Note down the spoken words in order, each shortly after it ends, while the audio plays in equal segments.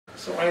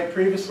So I had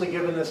previously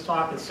given this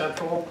talk in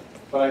Central,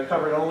 but I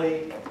covered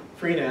only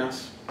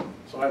FreeNAS.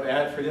 So I've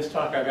added, for this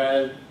talk, I've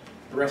added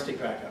the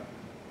Restic backup.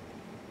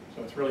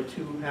 So it's really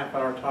 2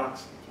 half-hour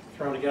talks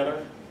thrown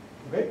together.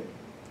 Okay.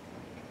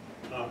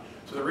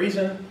 So the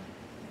reason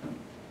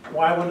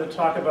why I wanted to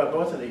talk about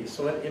both of these,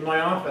 so in my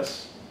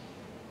office,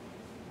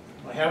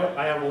 I have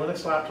a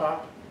Linux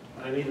laptop,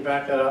 and I need to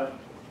back that up.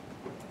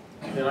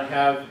 And then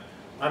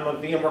I'm a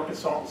VMware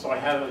consultant, so I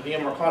have a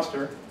VMware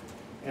cluster,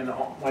 and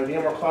my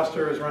VMware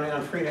cluster is running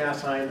on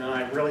FreeNAS, and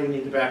I really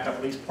need to back up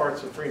at least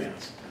parts of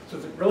FreeNAS. So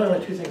there's really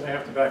only 2 things I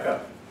have to back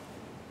up.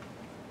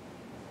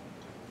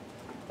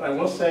 But I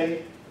will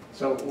say,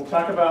 so we'll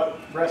talk about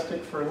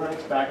Restic for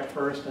Linux backup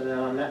first, and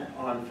then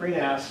on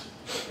FreeNAS,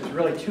 there's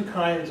really 2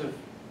 kinds of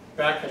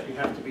backup you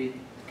have to be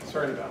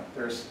concerned about.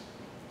 There's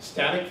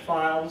static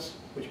files,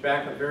 which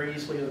back up very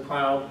easily to the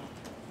cloud,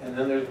 and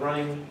then there's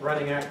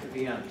running active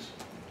VMs,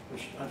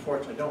 which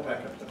unfortunately don't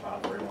back up to the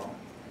cloud very well.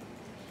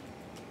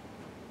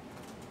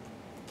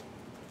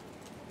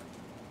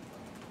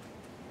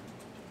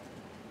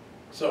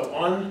 So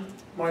on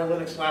my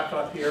Linux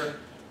laptop here,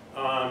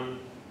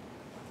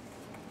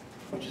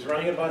 which is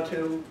running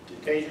Ubuntu,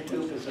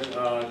 DaisyTube is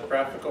a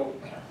graphical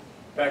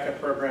backup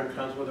program,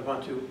 comes with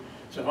Ubuntu.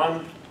 So if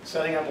I'm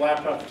setting up a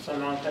laptop for some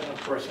non-technical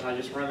person, I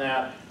just run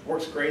that.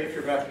 Works great if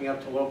you're backing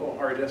up to local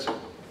hard disk.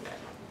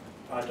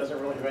 It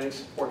doesn't really have any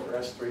support for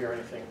S3 or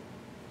anything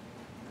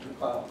in the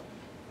cloud.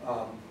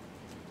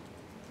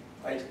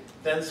 I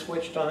then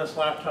switched on this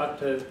laptop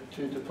to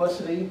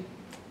Duplicity.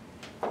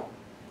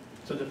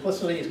 So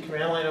Duplicity is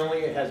command line only.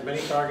 It has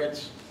many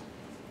targets.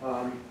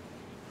 So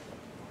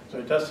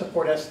it does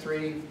support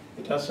S3.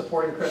 It does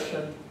support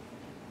encryption.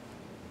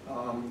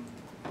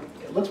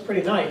 It looks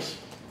pretty nice,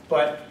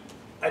 but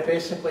I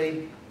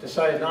basically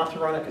decided not to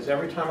run it because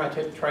every time I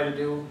try to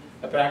do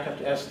a backup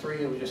to S3,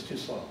 it was just too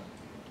slow.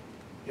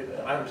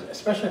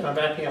 Especially if I'm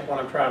backing up when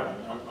I'm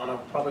traveling on a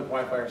public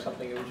Wi-Fi or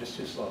something, it was just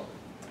too slow.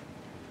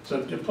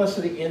 So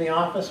Duplicity in the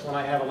office, when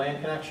I have a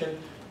LAN connection,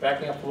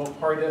 backing up the local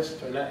hard disk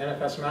to an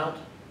NFS mount,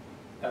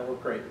 that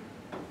worked great.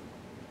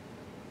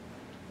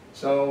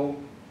 So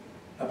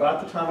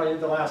about the time I did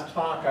the last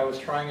talk, I was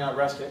trying out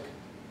Restic.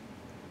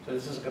 So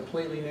this is a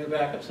completely new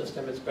backup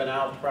system. It's been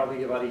out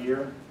probably about a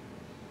year.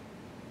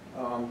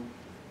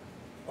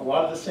 A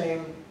lot of the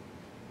same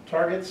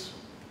targets.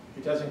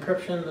 It does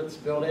encryption that's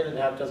built in, and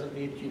that doesn't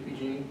need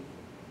GPG.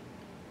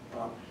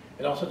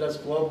 It also does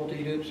global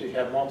dedupe, so you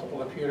have multiple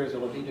computers,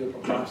 it'll dedupe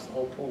across the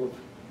whole pool of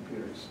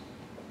computers.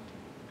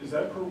 Is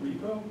that per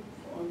repo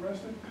on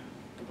Restic?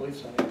 I believe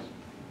so, yes.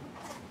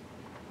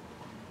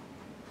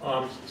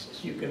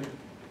 So you can,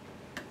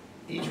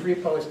 each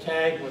repo is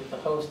tagged with the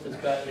host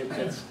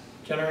that's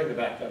generating the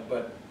backup,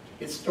 but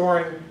it's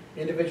storing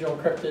individual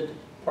encrypted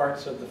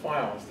parts of the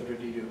files that are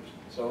deduped.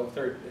 So if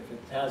it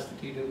has the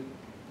dedupe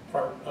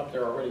part up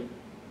there already.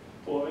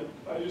 Well,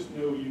 I just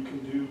know you can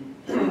do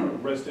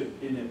Restic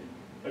init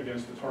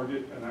against the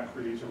target, and that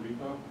creates a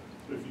repo.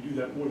 But if you do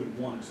that more than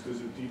once,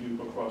 does it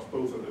dedupe across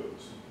both of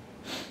those?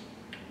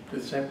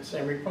 The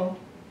same repo?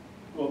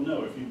 Well,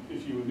 no.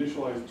 If you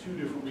initialize 2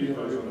 different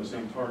repos on the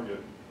same target,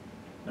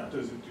 No.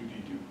 does it do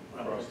dedupe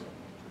across them?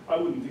 I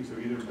wouldn't think so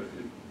either, but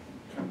it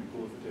kind of be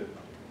cool if it did.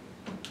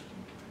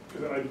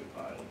 Because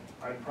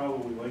I'd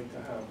probably like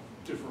to have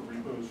different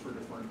repos for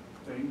different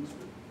things,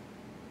 but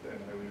then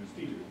I lose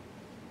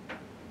dedupe.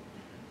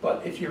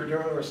 But if you're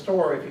doing a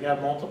restore, if you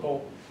have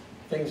multiple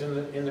things in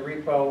the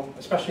repo,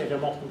 especially if you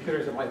have multiple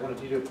computers that might want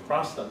to dedupe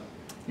across them,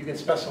 you can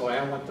specify,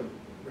 I want to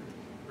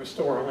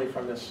restore only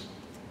from this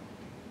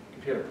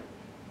computer.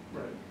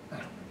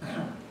 Right.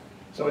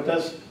 So it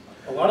does,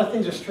 a lot of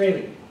things are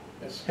streaming.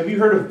 Yes. Have you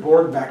heard of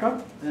board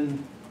backup?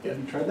 And Yeah. have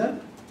you tried that?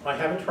 I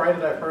haven't tried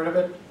it, I've heard of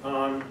it.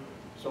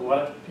 So a lot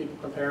of people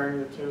comparing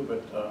the two,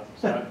 but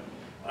so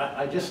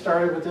I just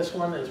started with this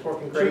one and it's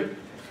working great.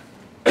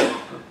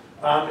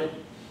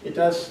 It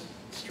does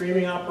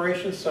streaming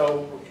operations,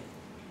 so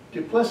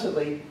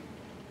Duplicity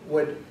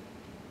would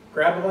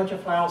grab a bunch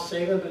of files,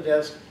 save them to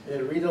disk, and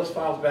then read those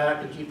files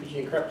back and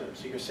GPG encrypt them.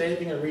 So you're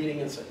saving and reading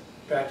it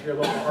back to your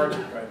local hard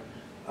disk drive.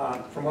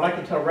 From what I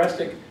can tell,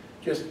 Restic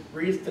just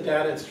reads the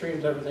data and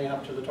streams everything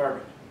up to the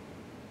target.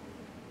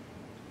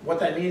 What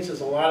that means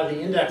is a lot of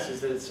the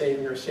indexes that it's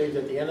saving are saved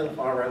at the end of the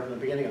file rather than the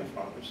beginning of the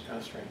file, which is kind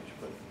of strange.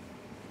 But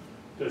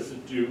does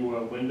it do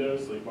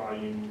Windows, like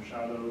volume,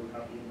 shadow,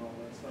 copy, and all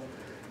that stuff?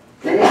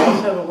 it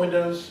does have a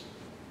Windows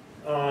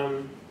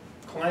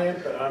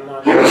client, but I'm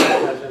not sure if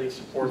it has any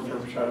support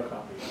for shadow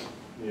copy.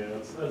 Yeah,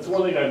 that's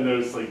one thing I've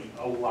noticed, like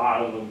a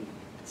lot of them,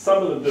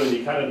 some of them do,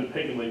 you kind of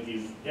pick and like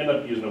these, end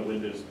up using a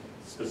Windows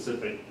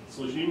specific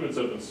solution, even if it's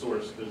open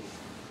source, because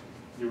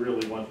you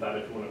really want that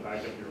if you want to back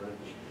up your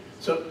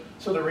registry.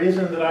 So the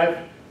reason that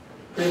I've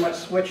pretty much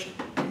switched,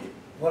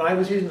 when I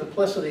was using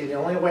Duplicity, the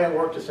only way it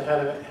worked is to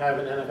have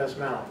an NFS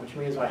mount, which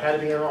means I had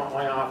to be in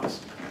my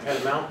office, I had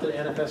to mount the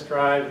NFS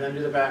drive, and then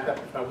do the backup.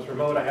 If I was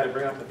remote, I had to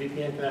bring up the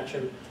VPN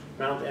connection,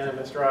 mount the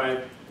NFS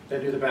drive,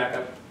 then do the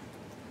backup.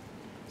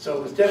 So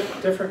it was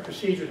different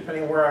procedure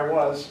depending on where I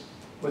was.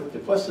 With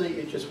Duplicity,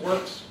 it just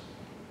works.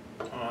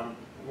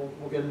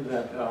 get into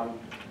that.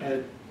 And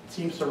it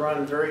seems to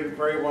run very,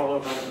 very well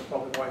over the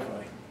public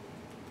Wi-Fi.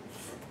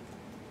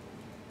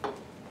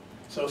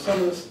 So some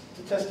of the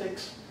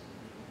statistics.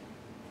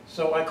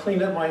 So I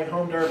cleaned up my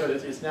home dir, but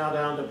it's now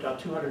down to about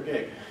 200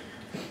 gig.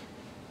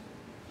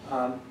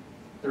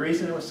 The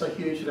reason it was so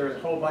huge, there was a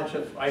whole bunch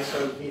of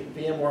ISO,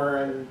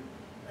 VMware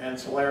and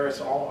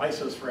Solaris, all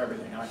ISOs for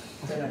everything. I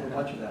cleaned up a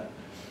bunch of that.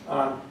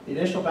 The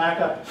initial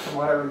backup, from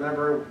what I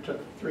remember, took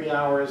 3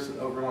 hours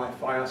over my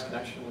FiOS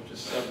connection, which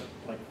is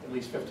like at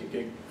least 50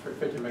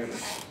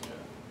 megabits.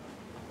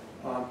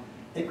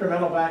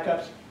 Incremental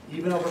backups,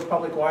 even over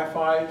public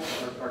Wi-Fi,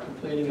 are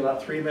completing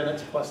about 3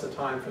 minutes plus the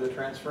time for the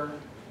transfer.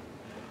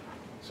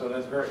 So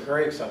that's very,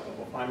 very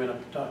acceptable. If I'm in a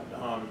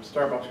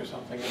Starbucks or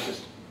something and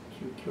just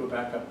queue a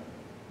backup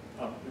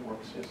up, it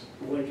works, yes.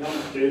 Like how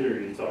much data are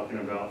you talking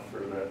about for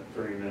that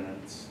 3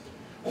 minutes?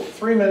 Well,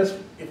 3 minutes,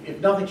 if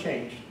nothing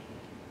changed,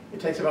 it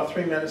takes about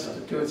 3 minutes to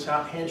do its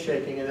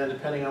handshaking, and then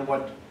depending on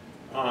what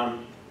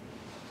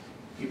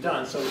you've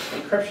done. So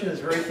encryption is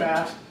very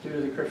fast due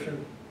to the encryption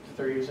that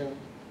they're using.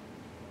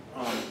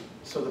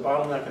 So the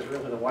bottleneck is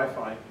really the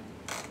Wi-Fi,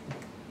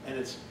 and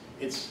it's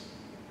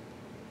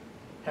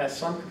has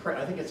some,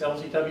 I think it's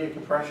LZW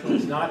compression.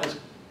 It's not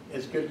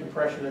as good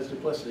compression as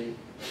Duplicity,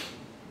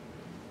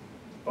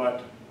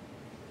 but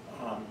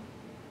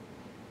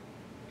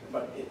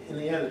in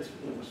the end,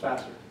 it was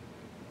faster.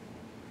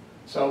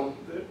 So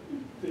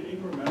The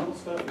incremental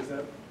stuff, is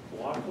that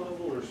block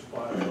level or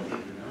file level,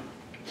 you know?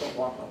 it's a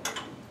walk up.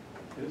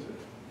 Is it?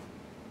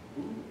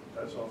 Ooh,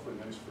 that's awfully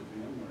nice for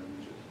VMware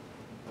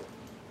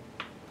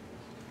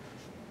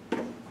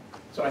images.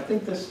 So I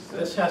think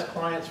this has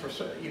clients for,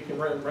 you can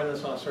run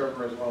this on a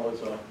server as well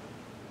as a,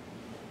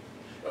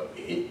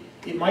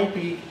 it might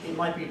be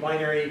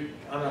binary,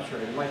 I'm not sure,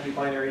 it might be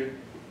binary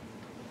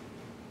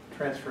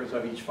transfers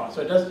of each file.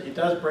 So it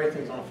does break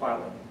things on a file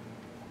level,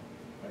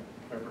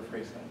 if I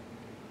rephrase that.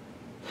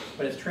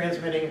 But it's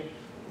transmitting,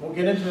 we'll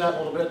get into that a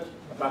little bit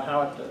about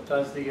how it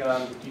does the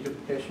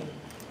deduplication.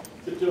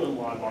 Is it doing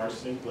live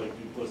rsync like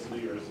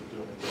Duplicity, or is it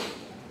doing it?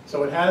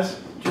 So it has,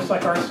 just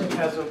like rsync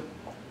has a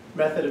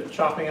method of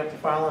chopping up the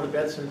file in the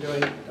bits and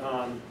doing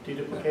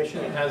deduplication,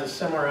 it has a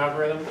similar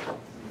algorithm.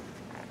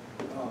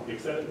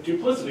 Except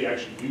Duplicity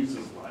actually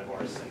uses live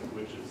rsync,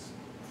 which is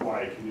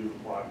why it can do the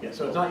block. Yeah,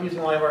 so it's not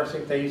using live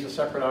rsync, they use a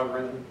separate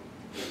algorithm.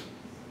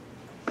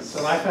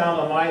 So I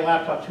found on my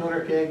laptop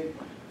 200 gig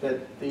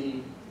that the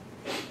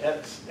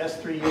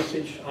S3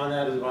 usage on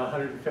that is about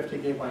 150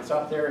 gig when it's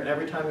up there, and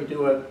every time you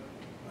do a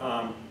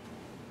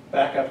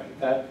backup,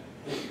 that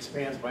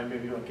expands by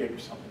maybe 1 gig or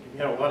something. If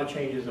you have a lot of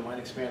changes, it might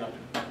expand up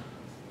to.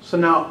 So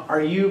now,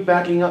 are you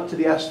backing up to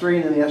the S3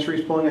 and then the S3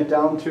 is pulling it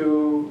down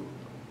to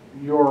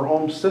your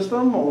home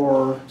system,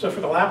 or? So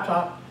for the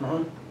laptop,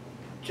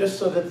 just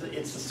so that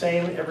it's the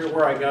same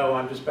everywhere I go,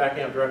 I'm just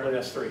backing up directly to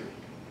S3.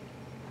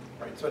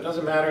 Right, so it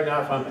doesn't matter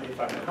now if I'm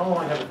at home,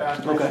 I have a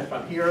fast connection. Okay. If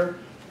I'm here,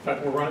 in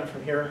fact, we'll run it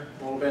from here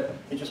a little bit,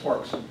 it just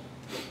works.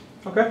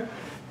 Okay.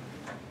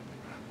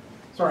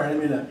 Sorry, I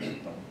didn't mean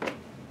that.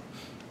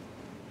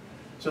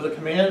 So the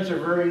commands are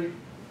very,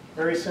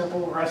 very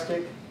simple.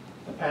 Restic,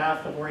 the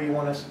path of where you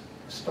want to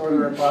store the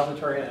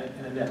repository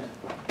in a NIT.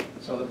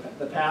 So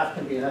the path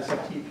can be an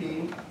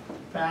SFTP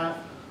path.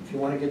 If you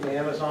want to get to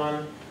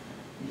Amazon,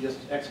 you just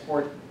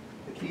export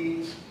the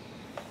keys.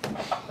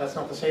 That's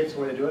not the safest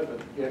way to do it, but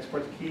you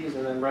export the keys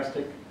and then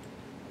Restic,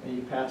 and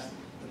you pass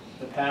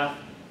the path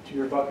to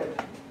your bucket.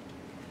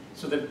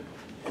 So that,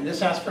 and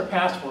this asks for a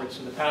password.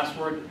 So the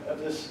password of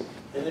this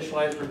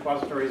initialized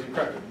repository is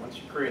encrypted once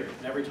you create it.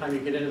 And every time you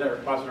get into that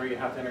repository, you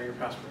have to enter your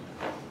password.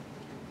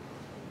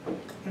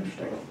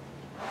 Interesting.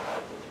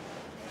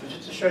 So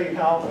just to show you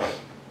how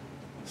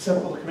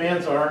simple the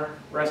commands are,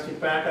 Restic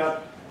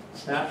backup,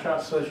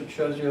 snapshot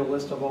shows you a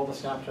list of all the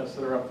snapshots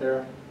that are up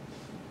there.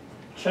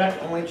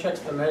 Check only checks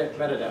the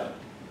metadata.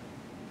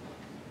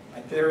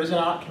 Like there is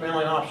a command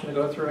line option to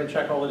go through and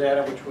check all the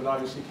data, which would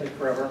obviously take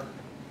forever.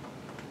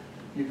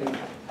 You can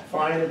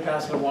find and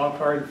pass it a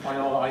wildcard and find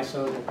all the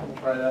ISOs, and we'll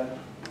try that.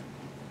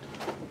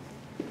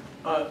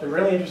 The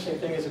really interesting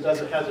thing is it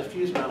has a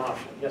fuse mount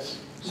option. Yes?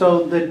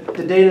 So the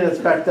data that's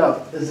backed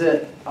up, is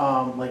it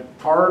like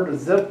TARD or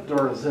zipped,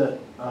 or is it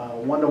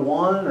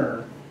one-to-one,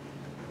 or?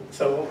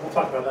 So we'll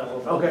talk about that a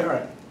little bit. Okay, all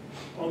right.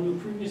 On the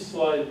previous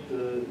slide,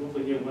 it looked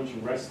like you had a bunch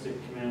of Restic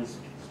commands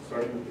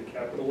starting with the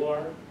capital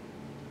R.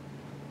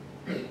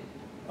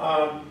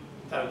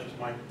 That was just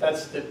mine.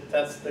 That's the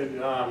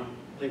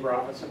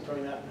LibreOffice of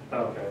doing that.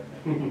 Okay.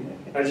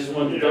 I just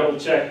wanted to double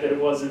check that it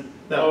wasn't,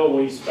 No. oh,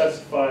 well, you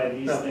specify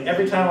these No, things.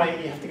 every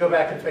time you have to go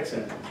back and fix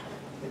it.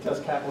 It does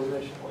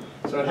capitalization.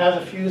 So it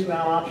has a fuse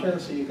mount option,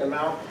 so you can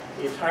mount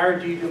the entire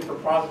dedupe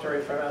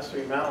repository from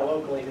S3, mount it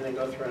locally, and then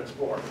go through and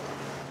explore.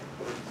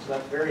 So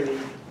that's very neat.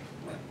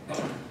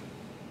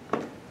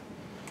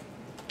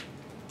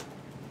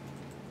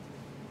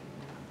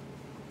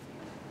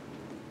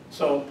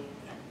 So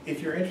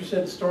if you're interested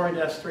in storing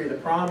to S3, the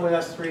problem with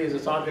S3 is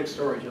it's object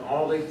storage, and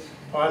all the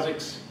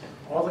POSIX,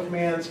 all the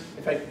commands,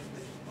 in fact,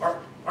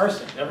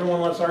 rsync,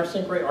 everyone loves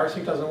rsync, right?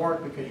 Rsync doesn't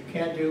work because you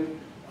can't do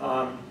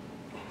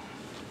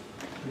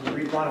when you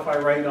read, modify,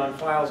 write on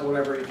files or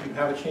whatever, if you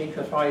have a change to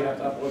the file, you have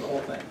to upload the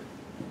whole thing.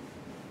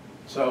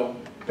 So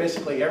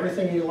basically,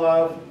 everything you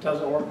love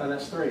doesn't work on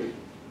S3.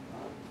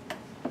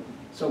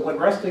 So what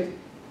Restic,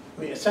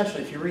 I mean,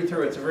 essentially, if you read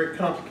through it, it's a very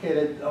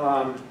complicated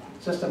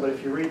system, but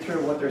if you read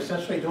through what they're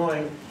essentially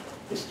doing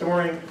is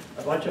storing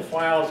a bunch of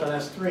files on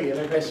S3, and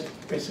they're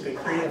basically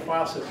creating a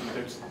file system.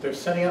 They're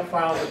sending out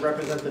files that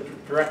represent the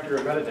directory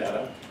or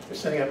metadata. They're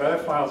sending out other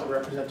files that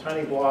represent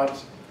tiny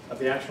blobs of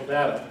the actual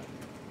data,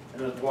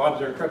 and those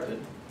blobs are encrypted.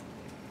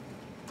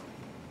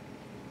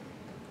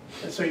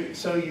 And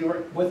so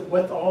you're,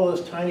 with all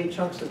those tiny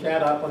chunks of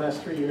data up on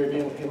S3, you're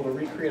going to be able to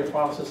recreate a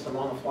file system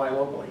on the fly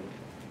locally.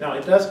 Now,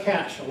 it does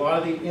cache. A lot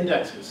of the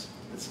indexes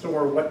that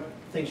store what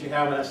things you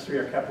have on S3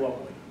 are kept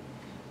locally.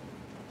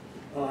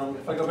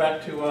 If I go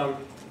back to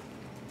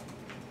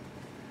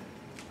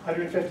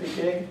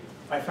 150 gig,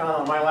 I found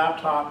on my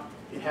laptop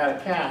it had a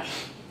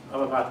cache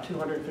of about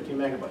 250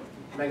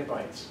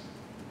 megabytes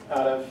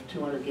out of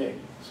 200 gig,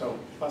 so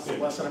less than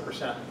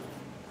 1%.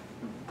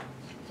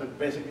 So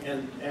basically,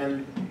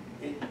 and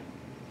it,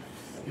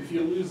 If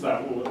you lose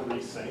that, will it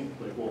resync?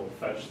 Like, will it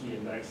fetch the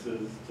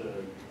indexes to?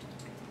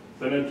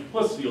 Then in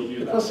Duplicity will do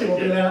that. Duplicity will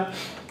do that.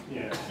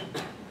 Yeah.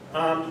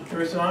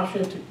 There is an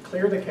option to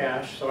clear the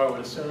cache, so I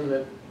would assume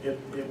that it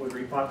would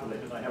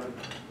repopulate it. I haven't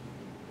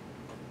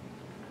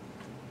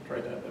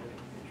tried that. That'd be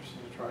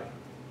interesting to try.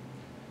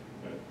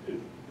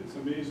 It's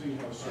amazing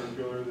how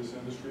circular this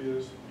industry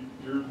is.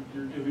 You're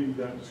giving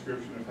that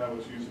description of how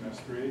it's used in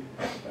S3,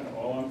 and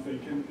all I'm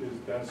thinking is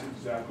that's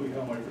exactly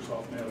how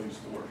Microsoft Mail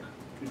used to work.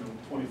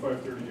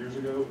 25, 30 years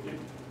ago, it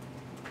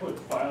put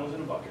files in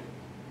a bucket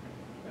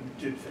and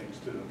did things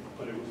to them,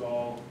 but it was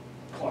all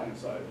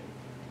client-side.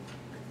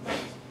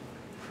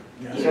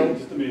 Yeah. It's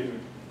just amazing.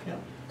 Yeah.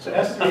 So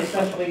S3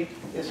 essentially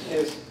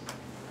is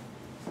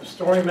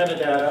storing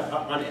metadata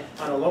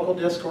on a local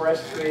disk or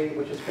S3,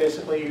 which is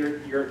basically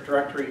your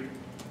directory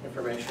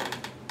information,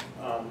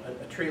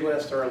 a tree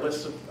list or a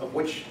list of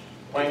which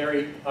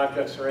binary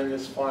objects are in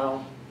this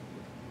file,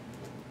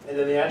 and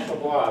then the actual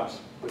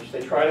blobs, which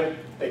they try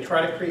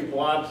to create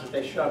blobs that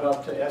they shove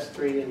up to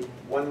S3 in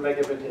 1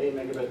 megabit to 8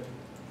 megabit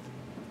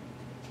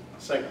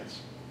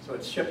segments. So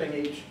it's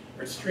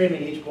it's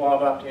streaming each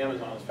blob up to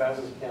Amazon as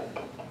fast as it can.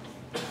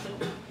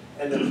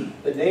 And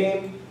the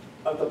name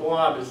of the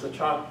blob is the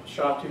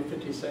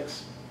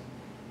SHA-256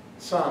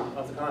 sum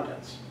of the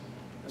contents.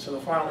 And so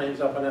the file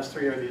names up on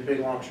S3 are these big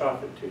long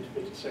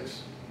SHA-256.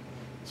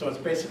 So it's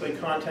basically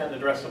content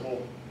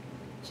addressable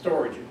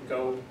storage. You can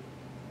go,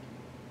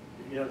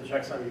 if you know the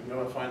checksum, you can go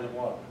and find the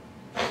blob.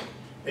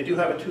 They do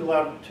have a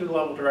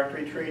two-level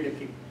directory tree to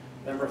keep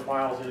the number of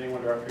files in any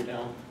one directory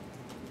down.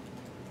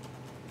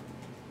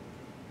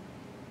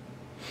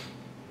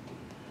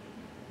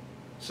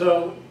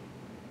 So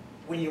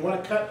when you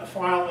want to cut a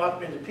file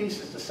up into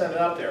pieces to send it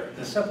out there,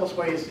 the simplest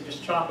way is to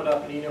just chop it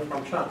up in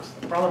uniform chunks.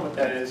 The problem with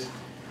that is,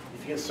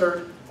 if you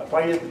insert a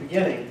byte at the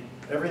beginning,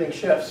 everything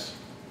shifts,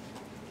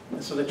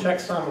 and so the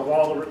checksum of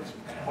all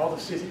the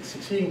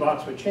succeeding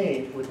blocks would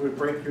change, which would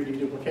break your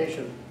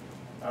deduplication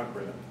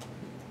algorithm.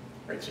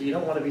 Right? So you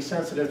don't want to be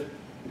sensitive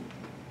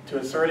to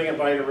inserting a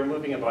byte or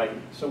removing a byte.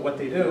 So what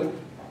they do,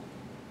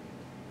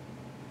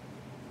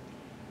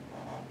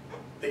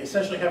 they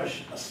essentially have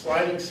a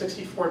sliding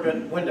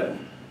 64-bit window,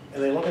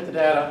 and they look at the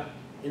data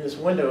in this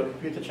window and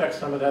compute the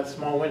checksum of that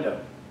small window.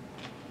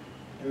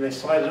 And they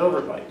slide it over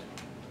a byte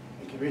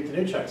and compute the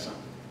new checksum.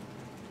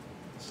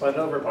 Slide it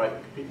over a byte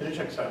and compute the new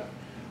checksum.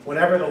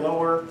 Whenever the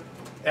lower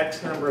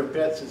X number of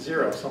bits is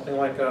 0, something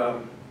like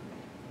the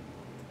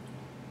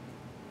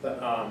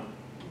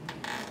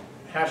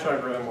hash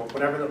algorithm, or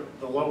whenever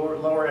the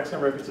lower X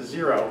number of bits is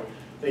 0,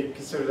 they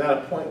consider that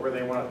a point where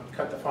they want to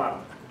cut the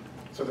file.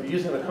 So they're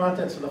using the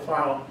contents of the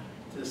file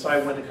to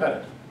decide when to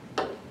cut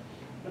it.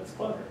 That's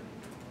clever.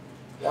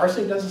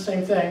 Marzke does the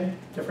same thing,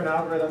 different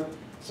algorithm.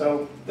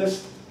 So the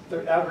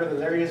algorithm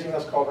they're using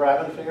is called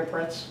Raven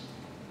fingerprints.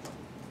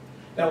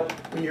 Now,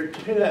 when you're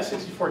computing that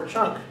 64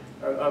 chunk,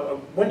 a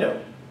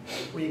window,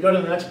 when you go to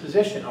the next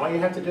position, all you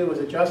have to do is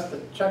adjust the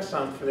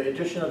checksum for the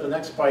addition of the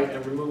next byte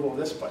and removal of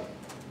this byte.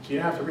 So you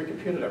don't have to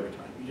recompute it every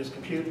time. You just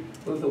compute,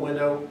 move the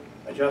window,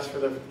 adjust for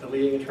the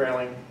leading and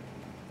trailing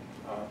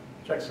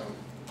checksum.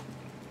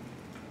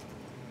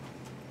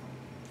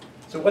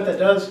 So what that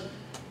does,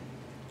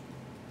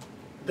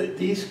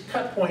 these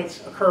cut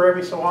points occur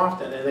every so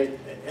often,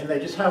 and they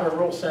just have a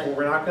rule saying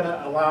we're not going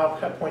to allow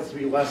cut points to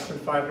be less than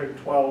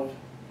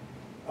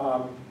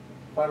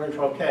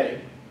 512K.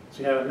 So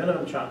you have a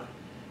minimum chunk,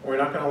 and we're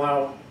not going to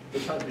allow the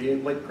chunk to be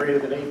greater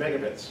than 8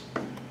 megabits.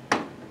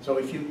 So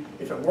if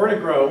it were to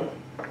grow,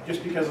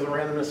 just because of the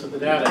randomness of the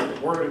data, if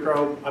it were to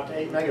grow up to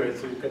 8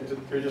 megabits,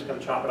 they're just going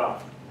to chop it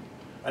off.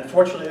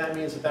 Unfortunately, that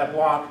means that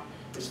block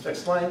is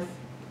fixed length,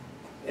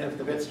 and if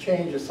the bits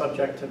change, it's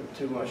subject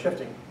to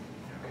shifting.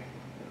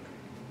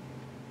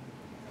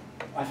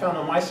 I found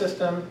on my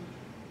system,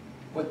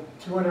 with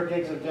 200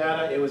 gigs of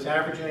data, it was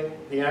averaging,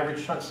 the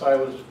average chunk size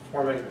was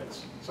 4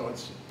 megabits. So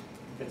it's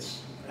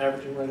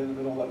averaging right in the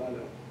middle of that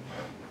window.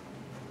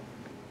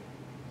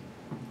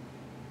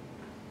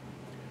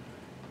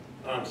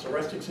 So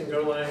Restic's in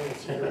Golang,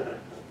 it's in,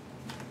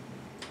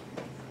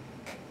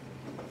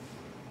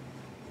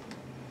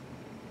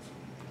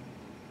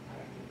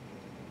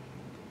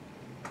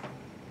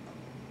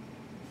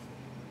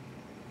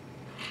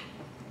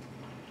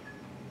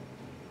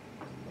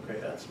 okay,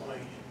 that's my,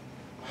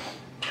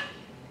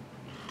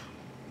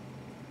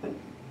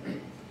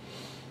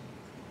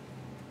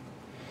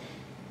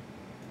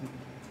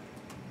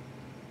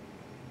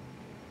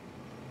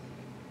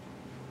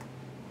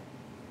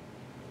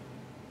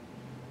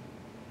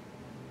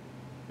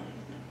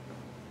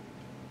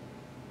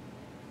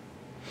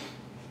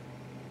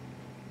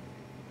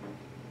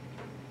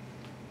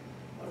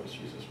 let's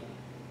use this one.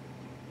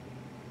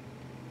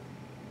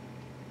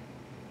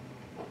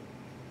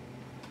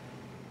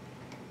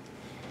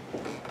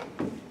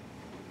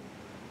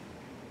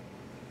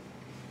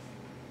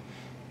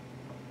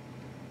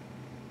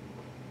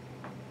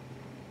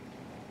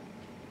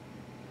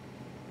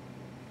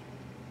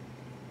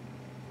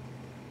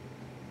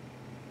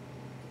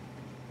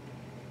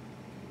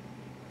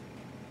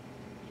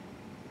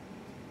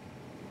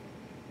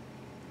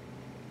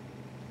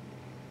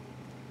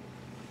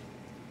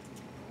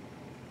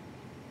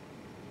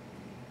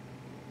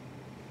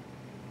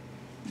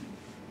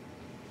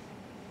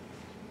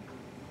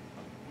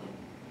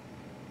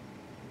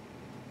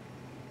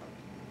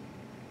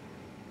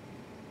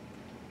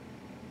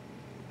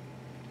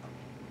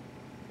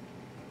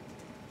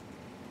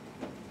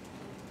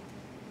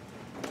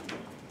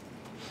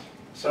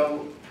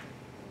 So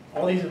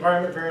all these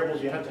environment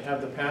variables, you have to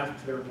have the path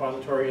to the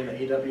repository and the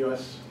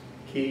AWS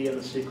key and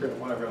the secret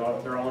and whatever,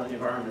 they're all in the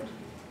environment.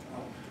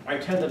 I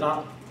tend to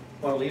not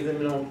want to leave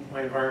them in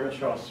my environment,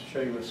 so I'll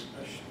show you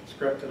a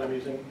script that I'm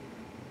using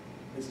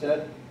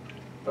instead.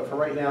 But for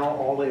right now,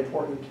 all the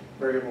important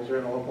variables are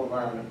in the local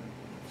environment.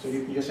 So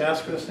you can just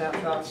ask for the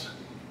snapshots.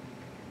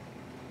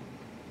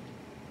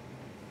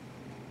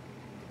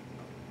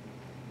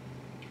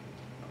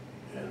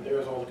 And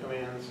there's all the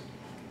commands.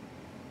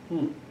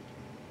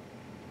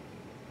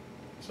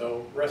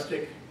 So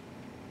Restic.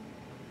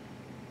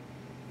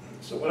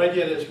 So what I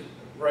did is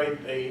write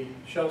a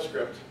shell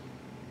script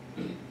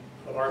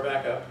of our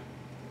backup.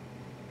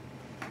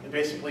 And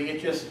basically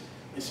it just,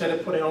 instead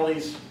of putting all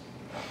these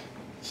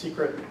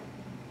secret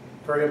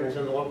variables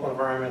in the local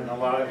environment and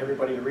allow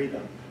everybody to read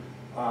them,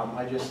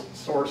 I just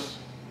source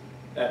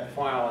that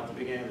file at the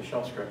beginning of the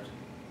shell script,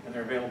 and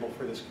they're available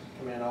for this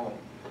command only.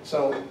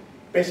 So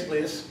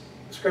basically this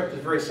script is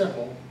very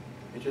simple.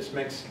 It just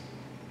makes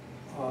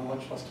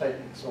much less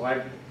typing. So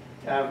I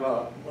have,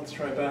 let's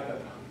try backup.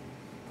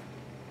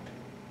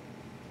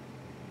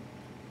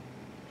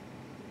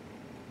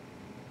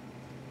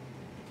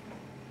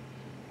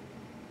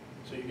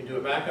 So you can do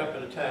a backup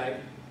and a tag.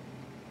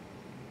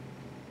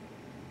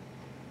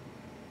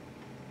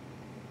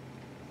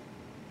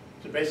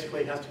 So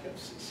basically it has to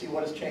see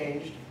what has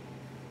changed.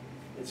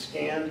 It's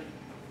scanned.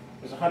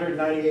 There's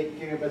 198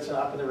 gigabits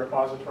up in the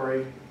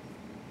repository.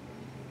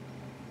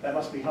 That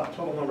must be the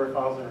total number of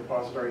files in the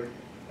repository.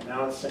 And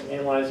now it's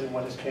analyzing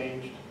what has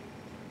changed.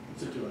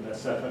 Is it doing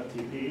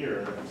SFTP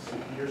or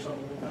CP or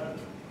something like that?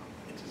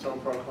 It's its own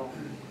protocol.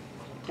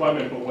 Well, I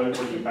mean, but what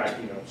are you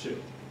backing up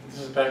to?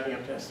 This is backing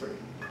up to S3.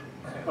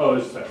 Oh,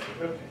 it's S3,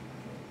 okay.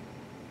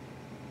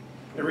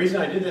 The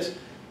reason I did this,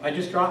 I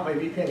just dropped my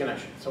VPN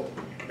connection. So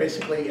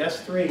basically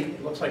S3,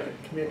 it looks like it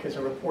communicates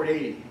over port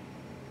 80.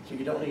 So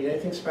you don't need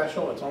anything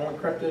special, it's all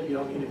encrypted, you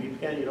don't need a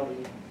VPN, you don't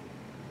need...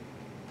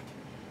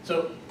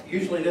 So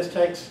usually this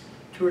takes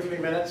 2 or 3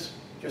 minutes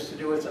just to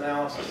do its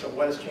analysis of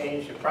what has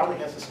changed. It probably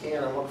has to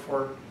scan and look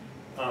for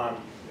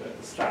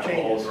Stack the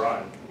whole changes.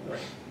 drive. Right.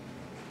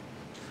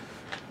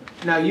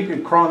 Now you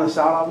can cron this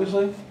out,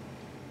 obviously.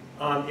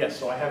 Yes,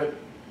 so I have it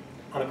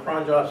on a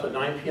cron job, so at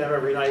 9 p.m.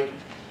 every night.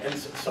 And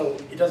so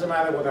it doesn't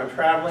matter whether I'm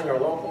traveling or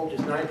local,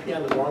 just 9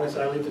 p.m. as long as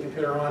I leave the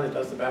computer on, it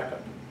does the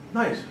backup.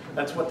 Nice.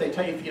 That's what they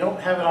tell you. If you don't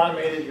have it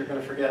automated, you're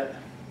going to forget.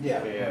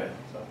 Yeah.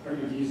 So, Are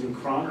you using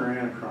cron or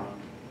anacron?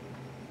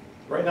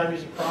 right now I'm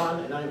using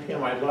cron at 9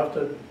 p.m. I'd love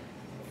to,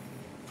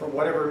 for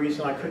whatever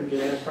reason, I couldn't get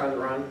anacron to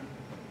run.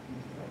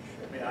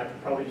 I mean, I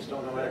probably just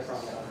don't know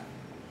anacron.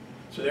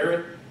 So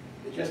there,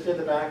 it just did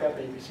the backup,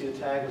 and you can see the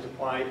tag was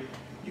applied.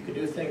 You can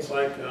do things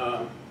like,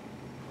 you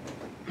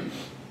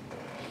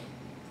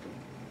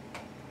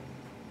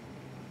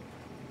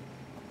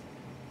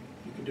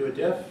can do a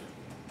diff.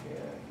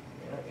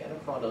 Yeah,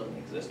 Anacron doesn't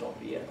exist on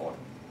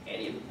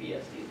any of the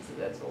BSDs, so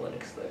that's a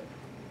Linux thing.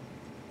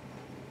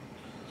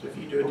 So if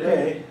you do a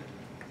Okay.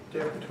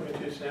 diff between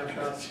 2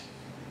 snapshots,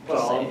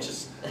 Well, Just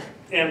just,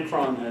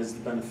 Anacron has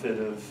the benefit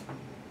of,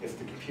 if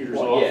the computer's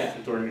Well, off yeah.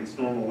 during its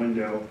normal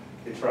window,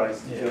 it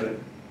tries to do it.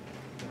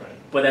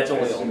 But that's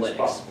only As on soon as Linux.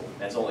 possible.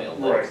 That's only on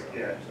Linux. Right, though,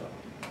 yeah.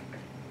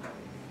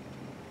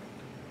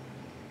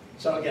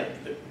 so again,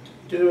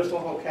 due to its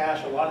local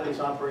cache, a lot of these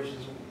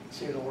operations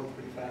seem to work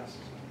pretty fast.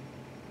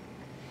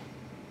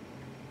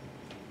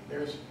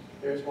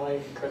 There's my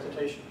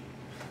presentation.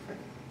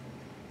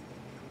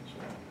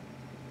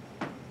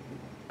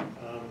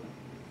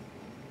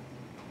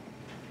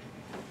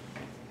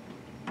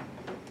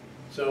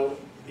 So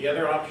The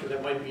other option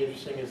that might be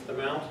interesting is the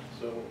mount.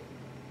 So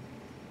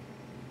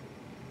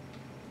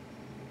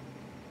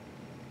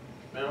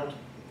mount,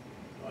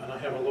 and I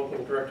have a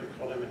local directory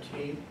called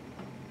M&T.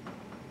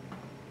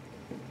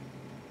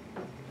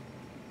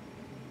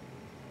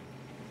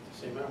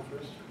 Say mount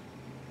first.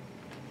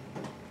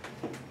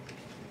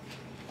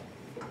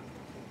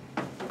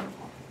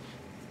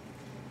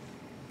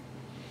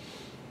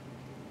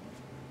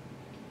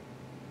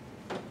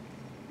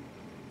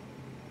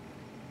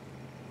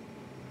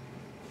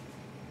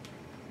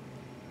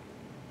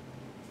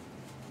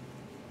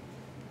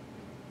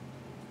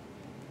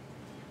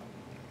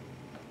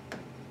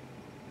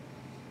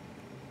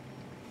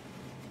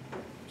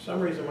 For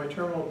some reason, my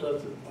terminal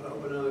doesn't want to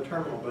open another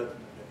terminal, but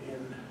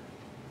in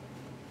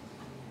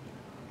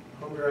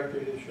home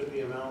directory, there should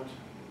be a mount.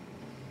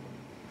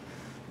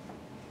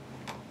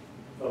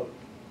 Up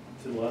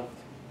to the left.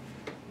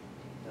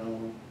 Down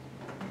one.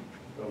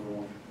 Over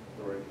one.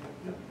 To the right.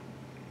 Yep.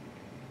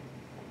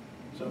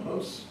 So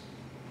hosts,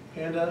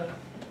 Panda,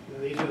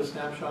 and these are the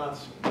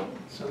snapshots,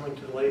 similar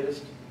to the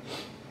latest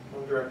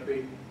home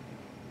directory.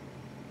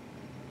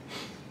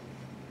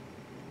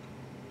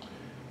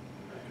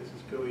 Because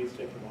it's GUI, it's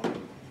taking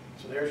long.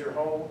 So there's your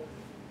whole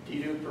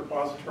dedupe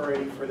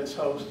repository for this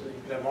host, and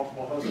you could have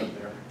multiple hosts up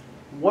there.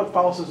 What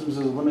file systems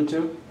is it limited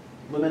to?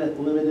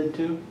 Limited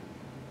to?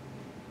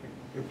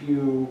 If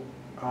you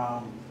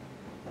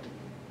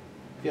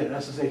get an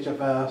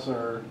SSHFS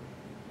or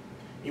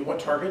What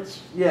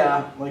targets?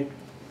 yeah, like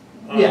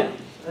yeah.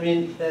 I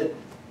mean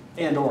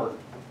and or.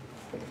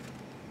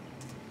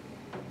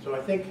 So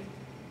I think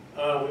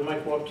we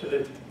might go up to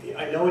the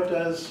I know it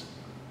does.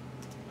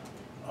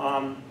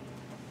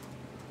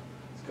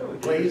 It's got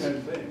like Blaze,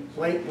 different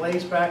things.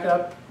 Blaze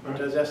backup, it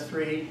does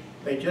S3.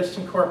 They just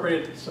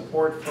incorporated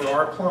support for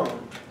rclone,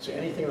 so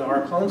anything that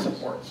rclone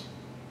supports.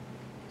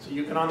 So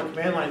you can on the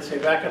command line say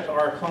back up to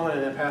rclone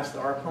and then pass the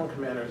rclone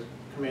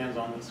commands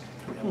on this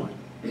command line.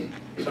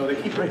 So they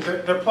keep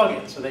they're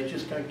plugins, so they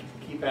just going to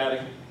keep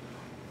adding.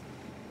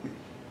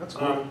 That's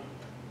cool.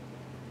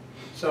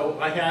 So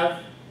I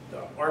have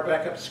the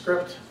rbackup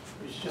script,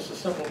 which is just a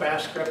simple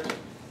bash script.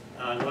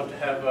 I'd love to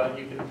have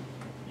you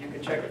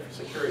can check it for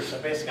security.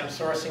 So basically, I'm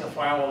sourcing a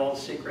file with all the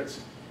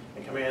secrets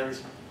and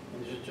commands,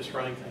 and just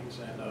running things.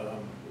 And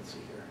let's see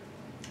here.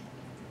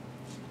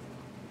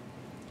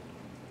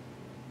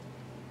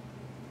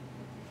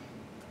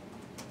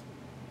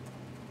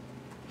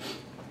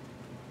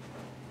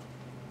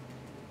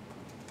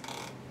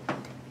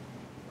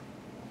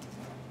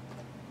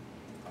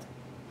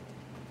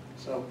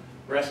 So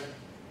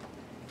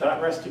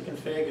 .restic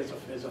config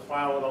is a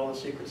file with all the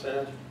secrets in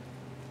it,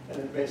 and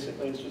then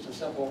basically it's just a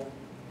simple.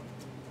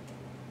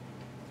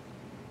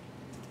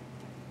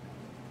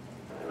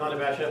 I'm not a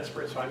bash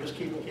expert, so I'm just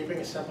keeping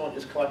it simple, and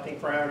just collecting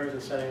parameters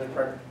and setting the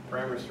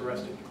parameters to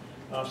Restic.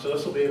 So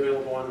this will be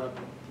available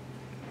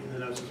in the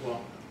notes as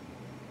well.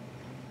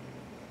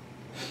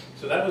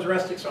 So that was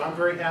Restic. So I'm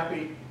very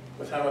happy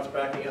with how it's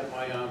backing up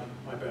my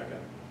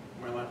backup,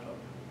 my laptop.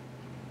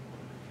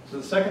 So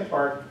the second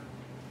part.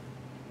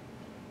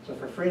 So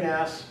for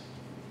FreeNAS,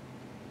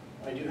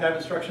 I do have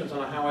instructions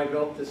on how I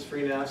built this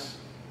FreeNAS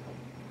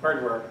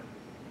hardware.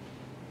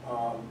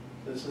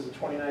 This is a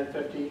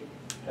 2950,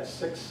 has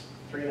 6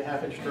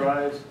 3.5-inch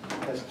drives,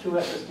 has 2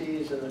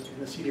 SSDs in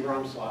the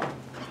CD-ROM slot.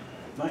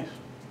 Nice.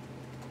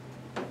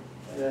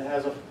 And it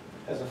has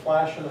a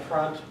flash in the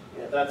front.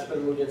 Yeah, that's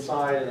been moved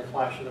inside, and a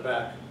flash in the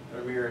back,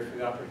 and a mirror for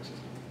the operating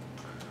system.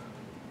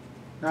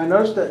 Now I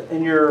noticed that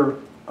in your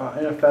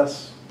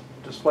NFS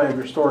display of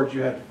your storage,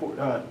 you had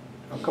a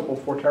couple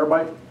 4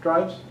 terabyte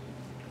drives.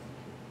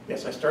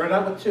 Yes, I started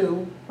out with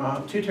 2.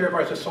 2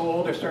 terabytes are so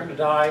old, they're starting to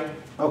die.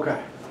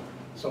 Okay.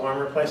 So I'm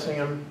replacing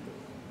them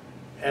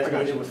as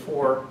needed with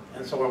 4.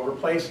 And so I've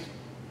replaced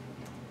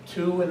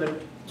 2 in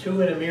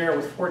a mirror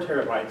with 4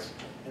 terabytes.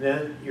 And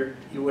then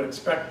you would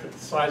expect that the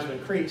size would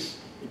increase.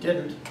 It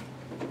didn't.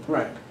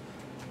 Right.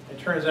 It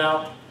turns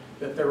out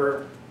that there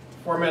were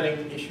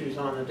formatting issues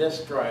on the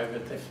disk drive.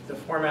 The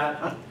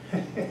format,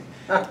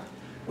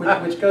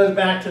 which goes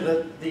back to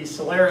the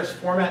Solaris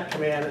format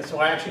command. And so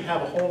I actually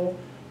have a whole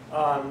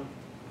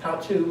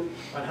how-to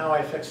on how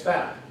I fix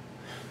that.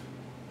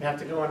 You have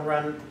to go and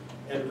run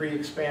and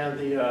re-expand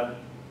the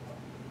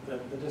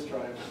disk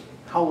drive.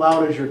 How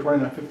loud is your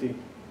 2950?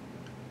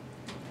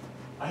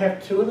 I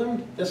have 2 of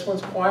them. This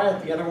one's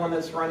quiet. The other one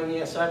that's running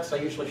ESX,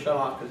 I usually shut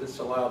off because it's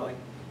so loud. Like,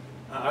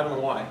 I don't know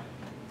why.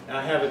 And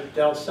I have a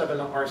Dell 7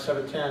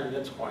 R710, and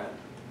it's quiet.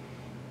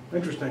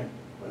 Interesting.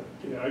 But,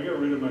 Yeah, I got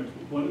rid of I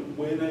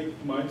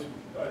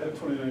had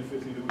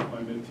 2950 that was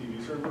my mid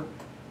TV server.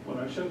 When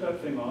I shut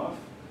that thing off,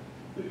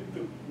 the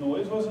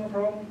noise wasn't a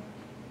problem.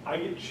 I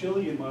get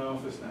chilly in my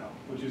office now,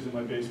 which is in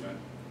my basement.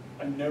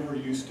 I never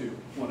used to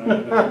when I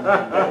had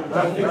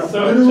that. It's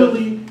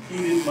literally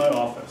heated my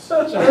office.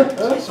 so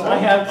I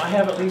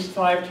have at least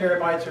 5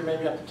 terabytes or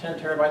maybe up to 10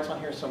 terabytes on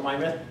here. So my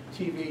Myth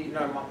TV,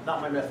 no,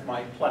 not my Myth,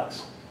 my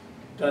Plex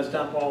does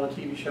dump all the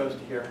TV shows to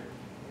here.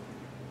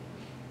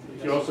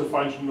 You also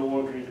find you no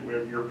longer need to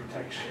wear your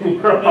protection in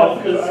your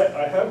office.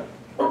 I have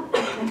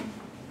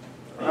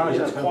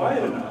it's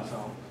quiet enough,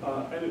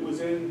 and it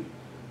was in,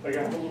 like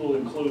I have a little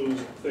enclosed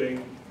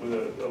thing with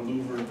a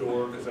louver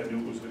door, because I knew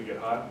it was gonna get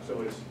hot,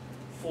 so its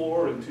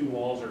floor and 2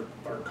 walls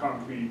are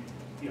concrete,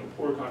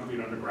 poured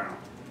concrete underground.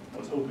 I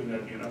was hoping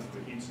that'd be enough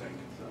of a heat sink,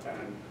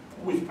 and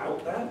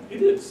without that,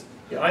 it is.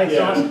 Yeah,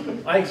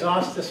 I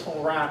exhaust this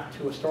whole rack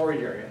to a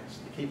storage area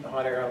to keep the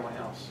hot air out of my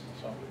house,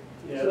 so.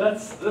 Yeah,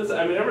 that's.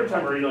 I mean, every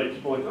time I read like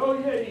people are like, oh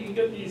yeah, you can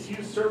get these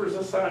used servers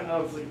this that,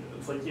 and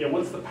it's like, yeah,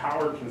 what's the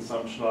power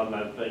consumption on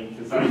that thing?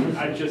 Because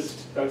I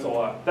just That's a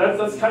lot.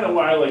 that's kind of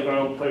why like when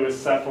I play with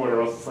Ceph or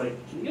whatever else, it's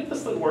like, can you get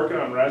this thing working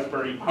on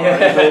Raspberry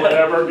Pis or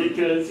whatever?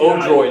 Because you know,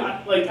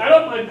 Droid. I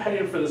don't mind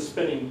paying for the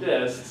spinning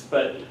disks,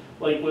 but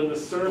like when the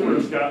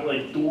server's got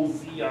like dual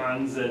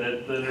Xeons in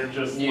it that are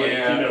just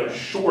like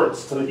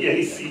shorts to the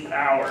AC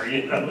power,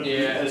 The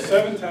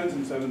 710s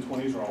and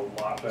 720s are a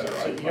lot better.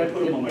 I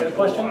put them on my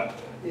phone a lot.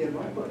 Yeah,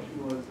 my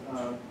question was,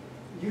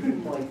 you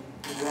can like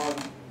run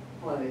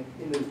like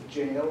in the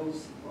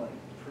jails, like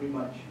pretty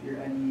much your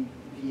any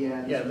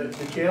VMs. Yeah, the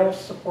jail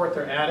support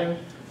they're adding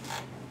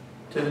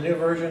to the new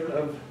version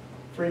of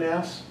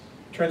FreeNAS.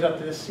 Turns out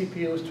that this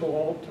CPU is too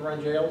old to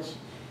run jails.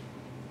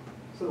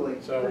 So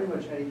like So- pretty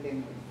much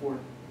anything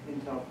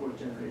Intel 4th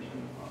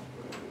generation.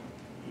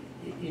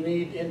 You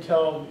need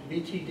Intel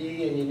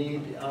VTD and you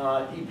need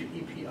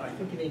EP, I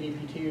think you need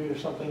EPT or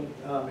something,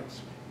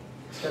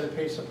 extended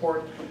page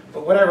support.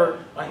 But whatever,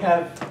 I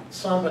have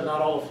some but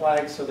not all the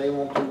flags, so they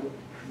won't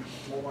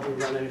want to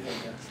run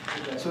anything here.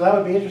 Okay. So that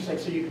would be interesting.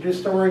 So you could do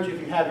storage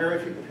if you have very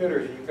few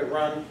computers. You could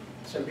run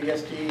some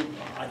BSD.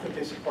 I think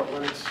they support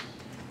Linux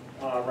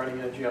running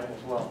in a jail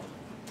as well.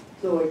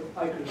 So like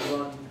I could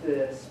run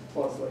this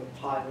plus like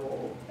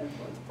Pi-hole and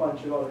like a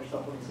bunch of other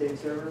stuff on the same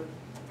server.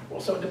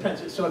 Well, so it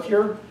depends. So if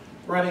you're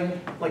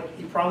running, like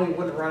you probably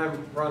wouldn't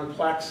run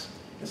Plex,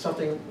 it's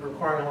something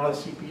requiring a lot of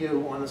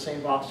CPU on the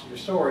same box as your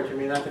storage. I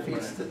mean, that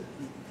defeats, the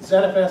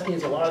ZFS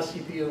needs a lot of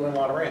CPU and a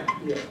lot of RAM.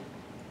 Yeah.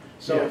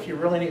 So Yeah. if you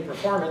really need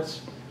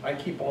performance, I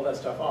keep all that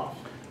stuff off.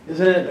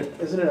 Isn't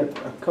it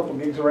a couple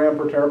gigs of RAM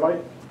per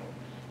terabyte?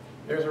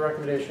 There's a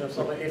recommendation of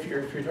something, if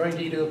you're doing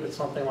dedupe, it's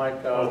something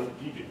like,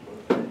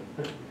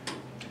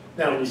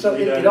 now, so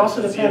it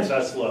also depends.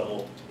 CSS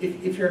level.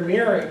 If you're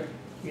mirroring,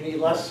 you need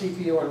less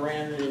CPU and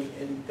RAM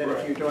than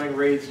if you're doing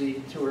RAID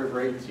Z2 or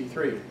RAID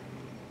Z3.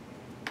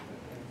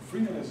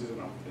 FreeNAS is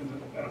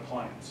an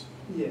appliance,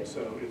 Yeah.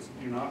 so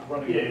you're not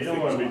running. Yeah, you don't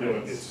want to be things on it,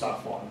 doing it's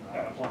stuff on an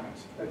that.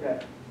 appliance. Okay.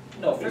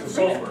 No, It's a FreeNAS.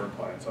 software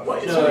appliance.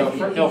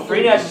 Well, No,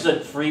 FreeNAS is a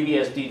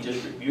FreeBSD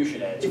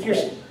distribution at its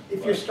core.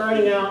 If you're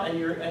starting out and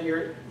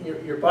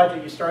your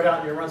budget, you start out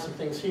and you run some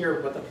things here,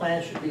 but the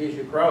plan should be as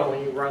you grow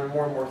and you run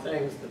more and more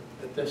things,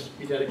 that this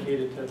be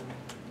dedicated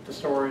to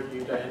storage,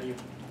 and you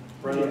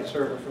run a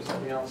server for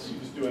something else. You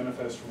just do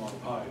NFS from all the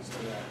pies.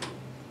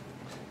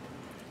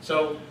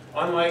 So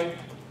on my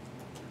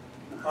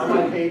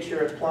page here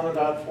at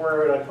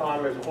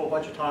plumbing.forever.com, there's a whole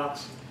bunch of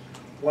talks.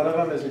 One of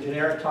them is a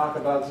generic talk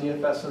about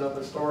ZFS and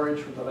open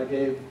storage that I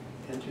gave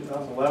in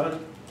 2011.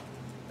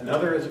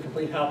 Another is a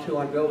complete how-to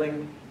on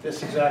building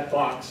this exact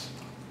box.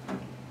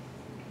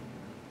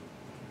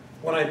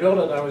 When I built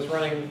it, I was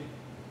running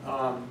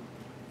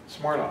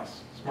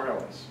SmartOS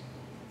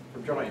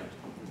from Joyent.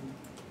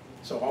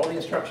 So all the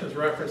instructions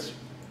reference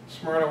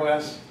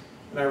SmartOS,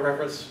 and I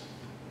reference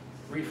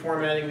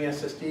reformatting the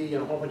SSD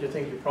and a whole bunch of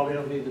things you probably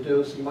don't need to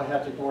do, so you might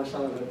have to ignore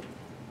some of it.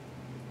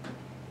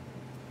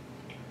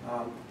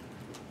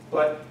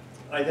 But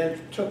I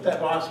then took that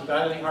box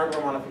without any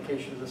hardware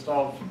modifications,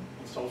 installed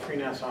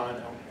FreeNAS on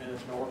it, and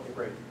it's been working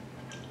great.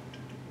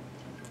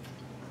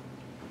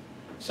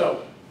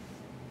 So,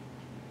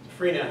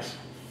 FreeNAS.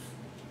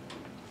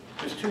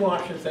 There's 2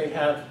 options they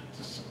have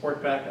to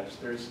support backups.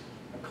 There's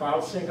a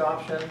cloud sync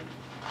option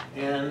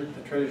and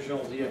the traditional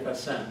ZFS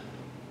send.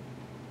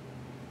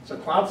 So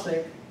cloud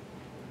sync,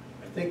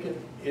 I think it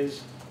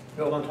is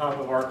built on top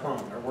of our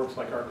clone, or works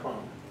like our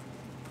clone.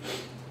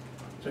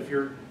 So if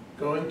you're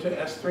going to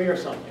S3 or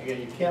something,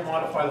 again, you can't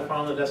modify the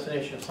file in the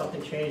destination. If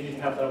something changes,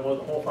 you have to upload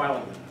the whole file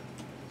again.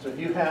 So if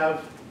you're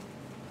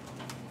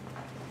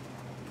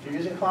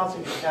using cloud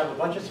sync, you have a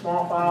bunch of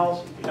small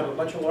files, you have a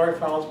bunch of large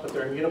files, but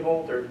they're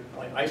immutable, they're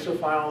like ISO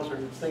files or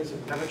things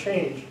that never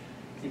change.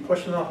 You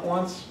push them up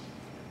once,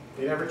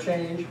 they never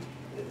change,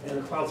 and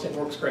the cloud sync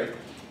works great.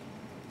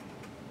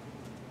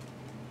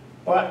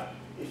 But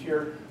if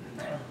you're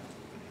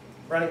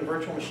running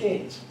virtual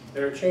machines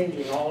that are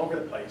changing all over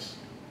the place,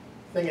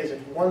 the thing is,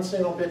 if one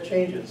single bit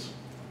changes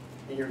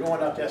and you're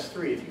going up to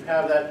S3, if you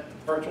have that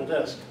virtual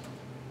disk,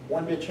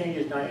 one bit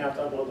changes, now you have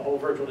to upload the whole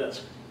virtual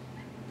disk.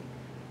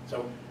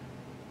 So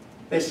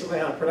basically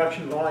on a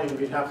production volume,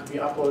 you'd have to be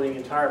uploading the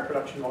entire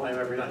production volume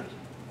every night.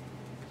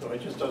 So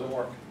it just doesn't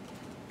work.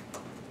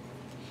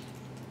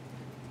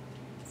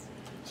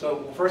 So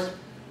we'll first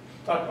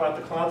talk about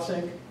the cloud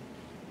sync,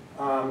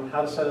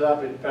 how to set it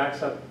up. It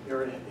backs up,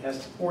 it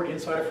has support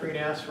inside of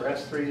FreeNAS for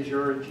S3,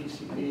 Azure,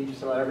 GCP,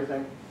 just about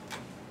everything.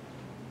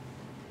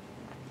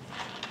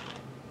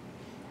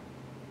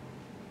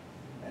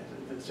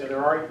 So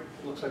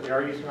it looks like they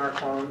are using our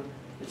clone.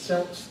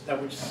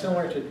 that which is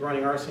similar to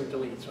running rsync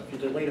delete. So if you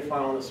delete a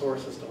file on the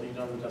source, it's deleted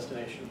on the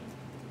destination.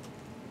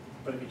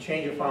 But if you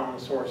change a file on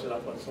the source, it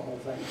uploads the whole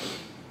thing.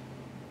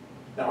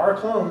 Now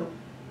rclone,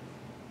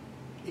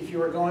 if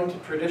you are going to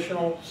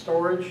traditional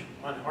storage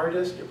on hard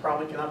disk, you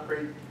probably can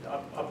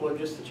upload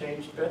just the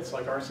changed bits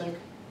like rsync.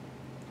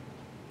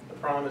 The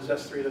problem is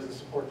S3 doesn't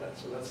support that.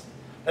 So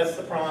that's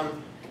the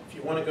problem. If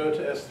you want to go to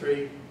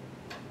S3,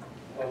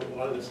 a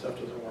lot of this stuff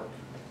doesn't work.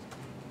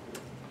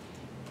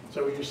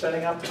 So when you're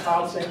setting up the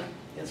cloud sync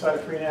inside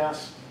of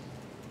FreeNAS,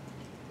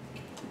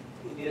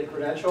 you need a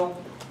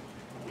credential.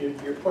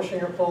 You're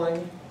pushing or pulling.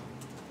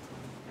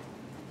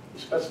 You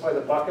specify the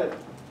bucket.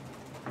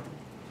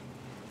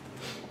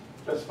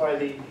 Specify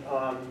the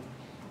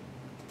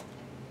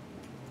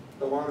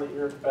one that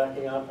you're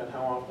backing up and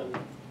how often.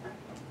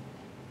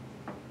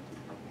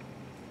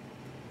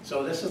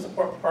 So this is the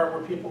part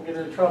where people get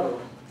into trouble.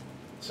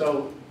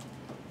 So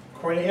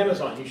according to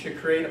Amazon, you should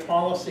create a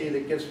policy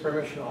that gives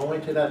permission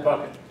only to that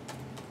bucket.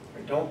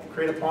 Don't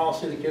create a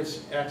policy that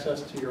gives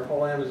access to your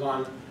whole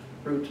Amazon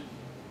root.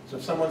 So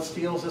if someone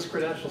steals this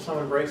credential,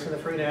 someone breaks into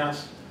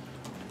FreeNAS,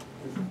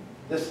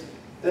 this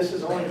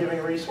is only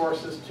giving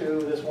resources to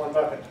this one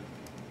bucket.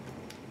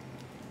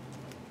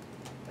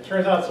 It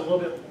turns out it's a little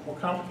bit more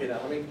complicated.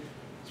 Let me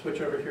switch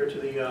over here to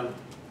the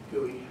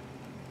GUI.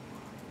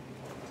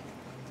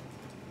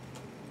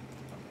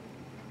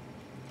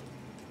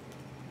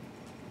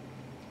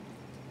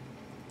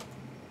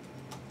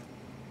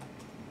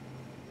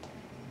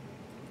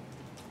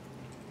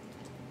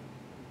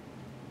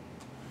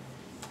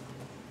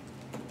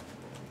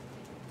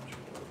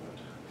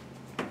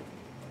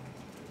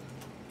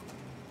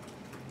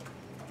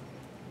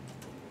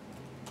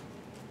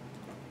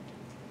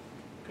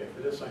 Okay,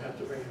 for this I have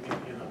to bring the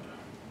VPN up.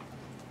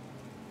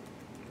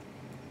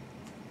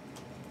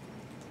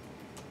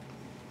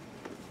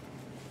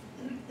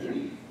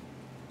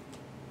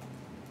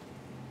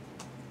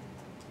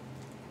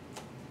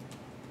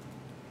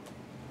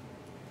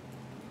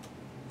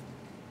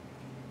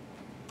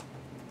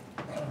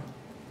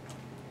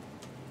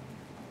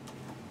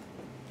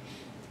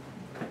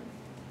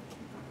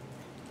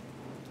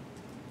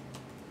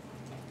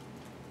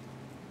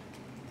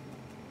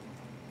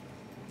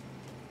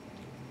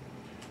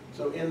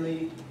 So in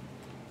the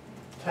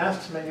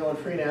tasks menu in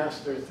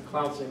FreeNAS, there's the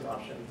cloud sync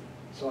option.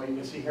 So you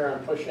can see here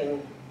I'm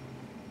pushing.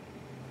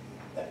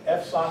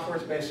 F software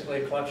is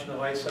basically a collection of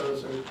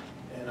ISOs and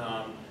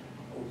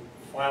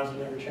files that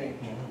never change.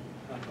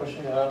 I'm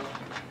pushing it up.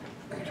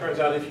 It turns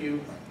out if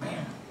you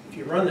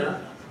run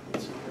that,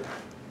 let's see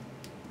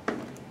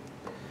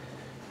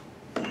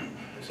here.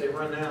 I say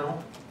run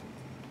now.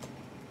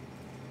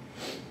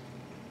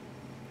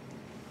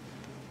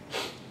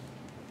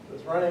 So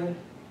it's running.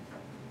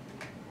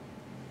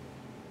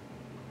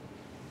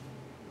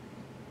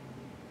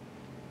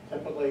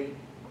 Typically,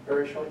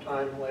 very short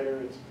time later,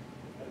 it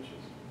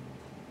finishes.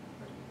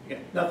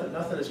 Again, nothing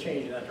has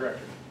changed in that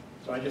directory.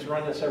 So I just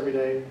run this every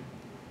day.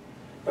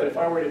 But if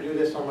I were to do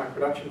this on my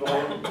production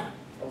volume,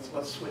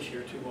 let's switch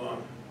here to,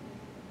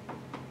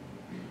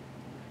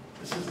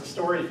 this is the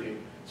storage view.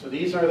 So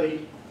these are the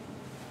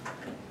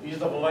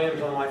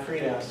volumes on my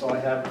FreeNAS. So I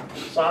have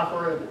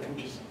software,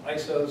 which is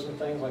ISOs and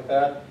things like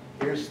that.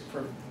 Here's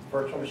for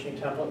virtual machine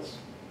templates.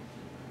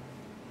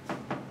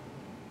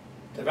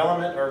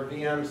 Development are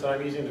VMs that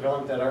I'm using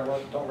development that I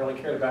don't really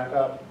care to back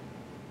up.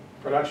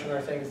 Production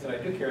are things that I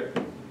do care,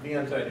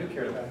 VMs that I do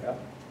care to back up.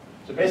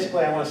 So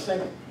basically I want to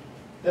sync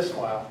this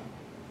file.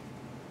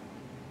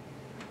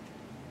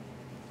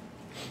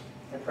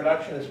 And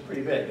production is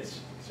pretty big, it's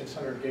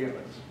 600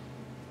 gigabytes.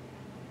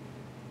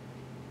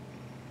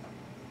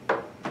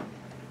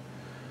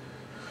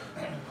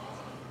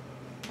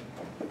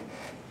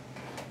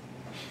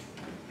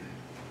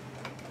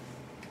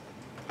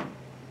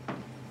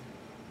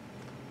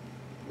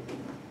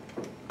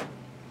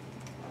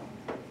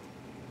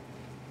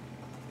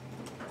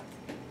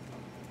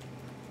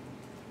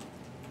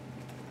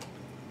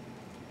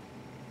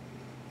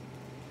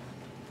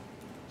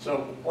 So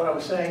what I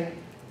was saying,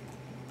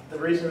 the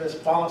reason this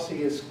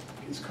policy is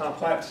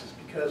complex is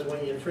because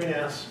when you're in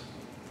FreeNAS,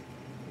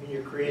 when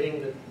you're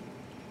creating the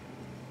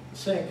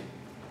sync,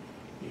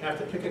 you have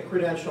to pick a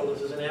credential.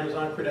 This is an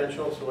Amazon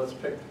credential, so let's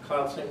pick the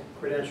Cloud Sync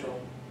credential.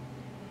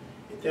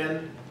 It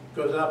then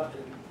goes up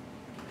and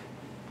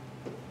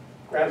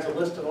grabs a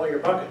list of all your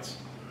buckets.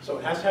 So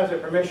it has to have the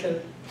permission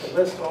to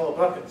list all the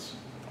buckets,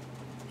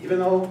 even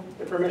though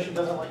the permission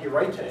doesn't let you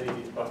write to any of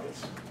these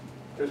buckets.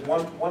 There's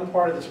one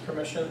part of this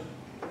permission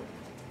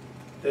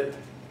that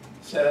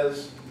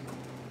says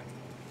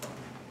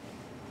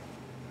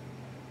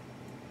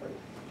right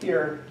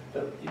here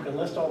that you can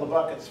list all the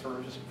buckets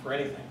for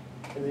anything.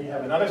 And then you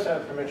have another set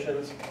of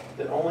permissions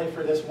that only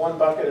for this one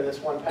bucket and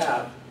this one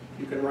path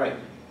you can write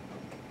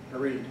or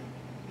read.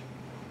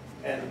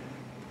 And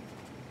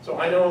so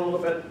I know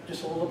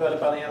just a little bit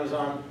about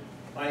Amazon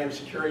IAM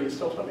security. It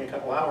still took me a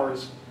couple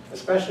hours,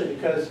 especially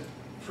because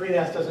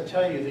FreeNAS doesn't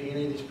tell you that you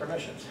need these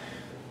permissions.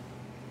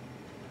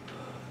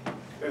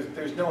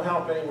 There's no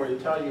help anywhere to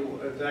tell you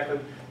exactly.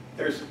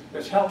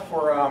 There's help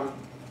for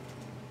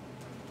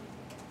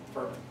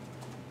for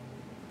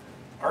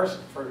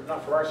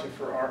not for RC,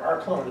 for our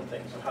clone and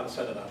things, on how to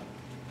set it up.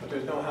 But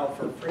there's no help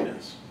for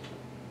FreeNAS.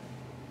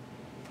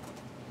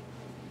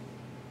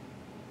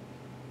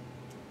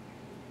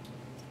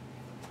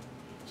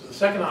 So the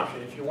second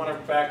option, if you want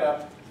to back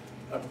up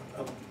a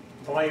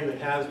volume that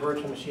has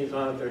virtual machines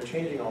on it that are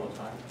changing all the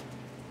time,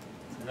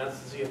 and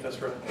that's the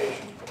ZFS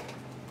replication.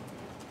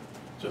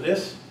 So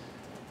this,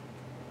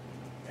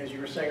 as you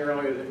were saying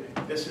earlier,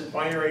 this is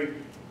binary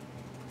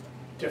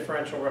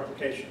differential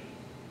replication.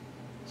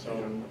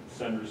 So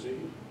Send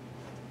receive.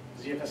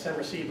 ZFS send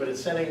receive, but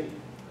it's sending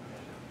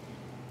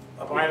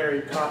a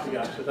binary copy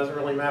up, so it doesn't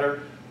really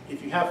matter.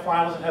 If you have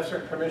files that have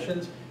certain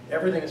permissions,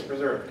 everything is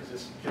preserved because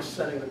it's just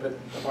sending the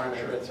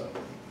binary bits up.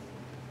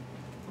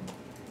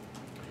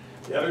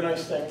 The other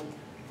nice thing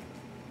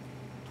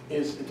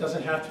is it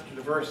doesn't have to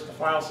traverse the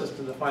file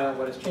system to find out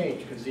what has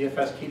changed, because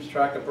ZFS keeps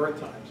track of birth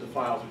times of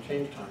files or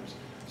change times.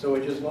 So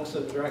it just looks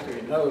at the directory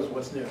and knows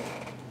what's new.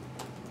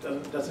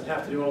 Doesn't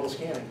have to do all the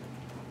scanning.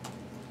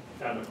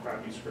 Found a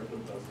crappy script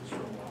that does this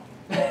real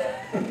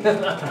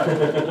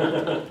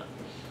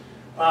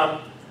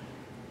well.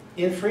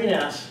 In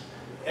FreeNAS,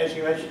 as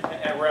you mentioned,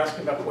 and we're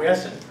asking about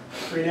quiescent,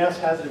 FreeNAS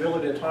has the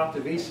ability to talk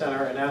to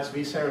vCenter and ask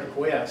vCenter to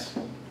quiesce.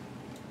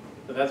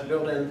 So that's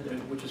built in,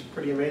 which is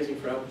pretty amazing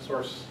for an open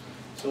source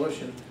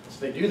solution. So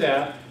they do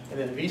that, and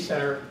then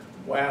vCenter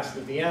will ask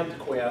the VM to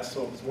quiesce.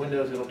 So if it's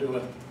Windows, it'll do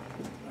a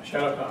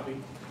shadow copy.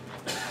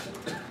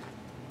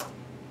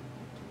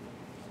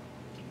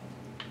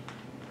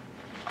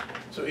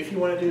 So if you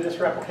want to do this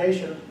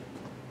replication,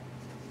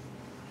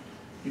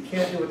 you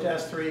can't do it to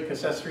S3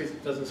 because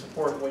S3 doesn't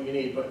support what you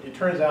need. But it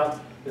turns out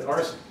that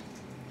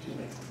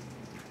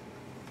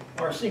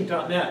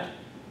rsync.net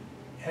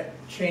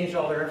changed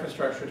all their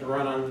infrastructure to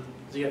run on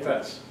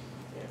ZFS.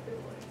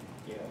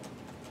 Yeah.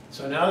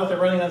 So now that they're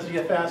running on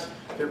ZFS,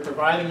 they're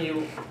providing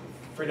you,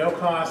 for no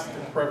cost,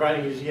 they're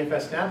providing you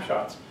ZFS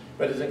snapshots.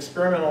 But as an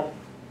experimental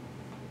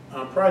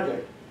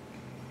project,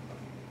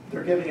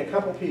 they're giving a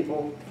couple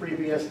people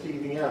FreeBSD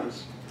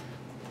VMs.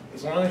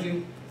 As long as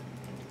you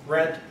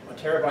rent a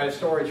terabyte of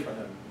storage from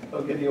them,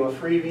 they'll give you a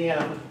free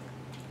VM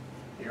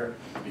here,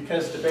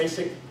 because the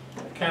basic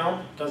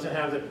account doesn't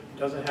have the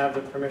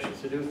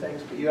permissions to do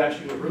things, but you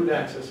actually get root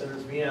access in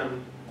this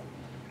VM,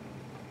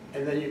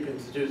 and then you can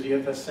do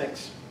ZFS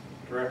syncs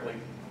directly.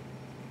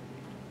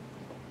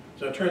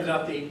 So it turns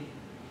out the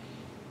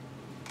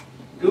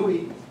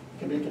GUI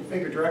can be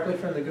configured directly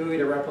from the GUI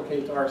to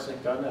replicate to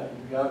rsync.net.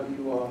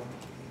 You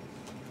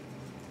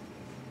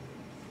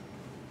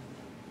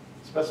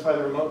specify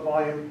the remote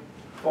volume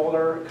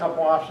folder. A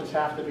couple options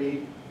have to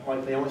be,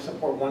 like they only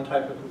support one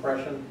type of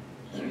compression.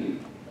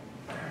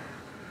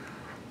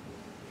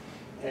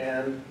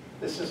 And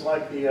this is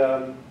like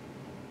the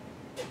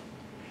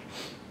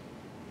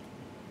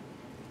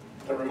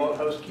remote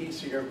host key,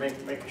 so you're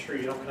making sure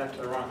you don't connect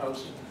to the wrong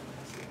host.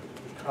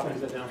 It copies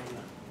that down from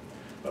that.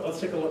 But let's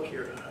take a look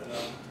here.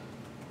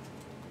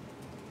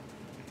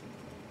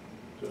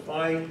 So if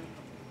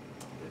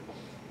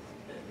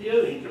The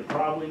other thing you could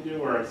probably do,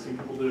 or I've seen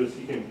people do, is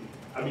you could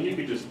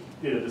just,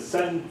 to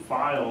send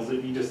files,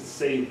 if you just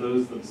save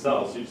those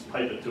themselves, you just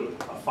pipe it to a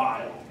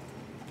file.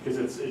 Because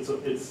it's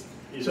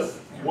So-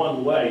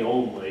 one way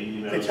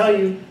only, they tell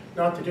you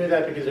not to do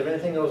that because if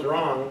anything goes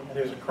wrong and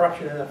there's a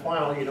corruption in the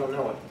file, you don't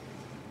know it.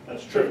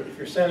 That's So true. if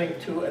you're sending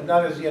to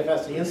another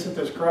ZFS, the instant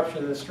there's corruption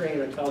in the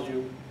stream, it tells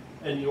you.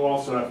 And you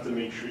also have to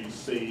make sure you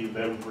save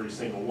every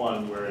single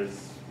one,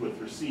 whereas with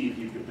receive,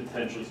 you could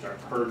potentially start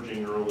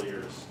purging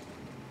earlier.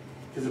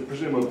 Because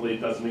presumably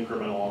it does an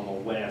incremental on the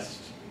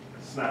last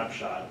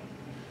snapshot.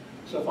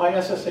 So if I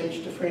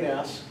SSH to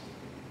FreeNAS,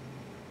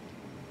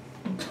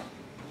 I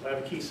have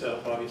a key set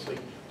up, obviously.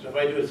 So if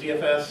I do a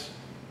ZFS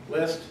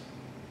list,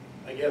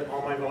 I get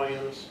all my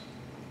volumes.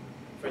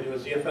 If I do a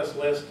ZFS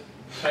list,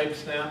 type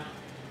snap,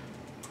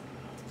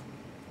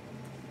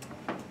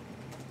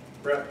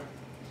 rep,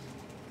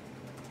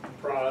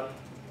 prod.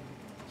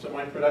 So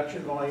my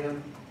production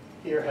volume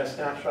here has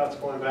snapshots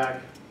going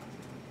back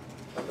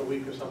like a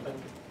week or something.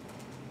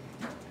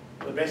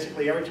 So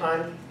basically every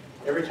time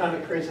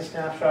it creates a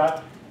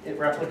snapshot, it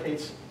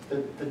replicates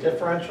the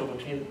differential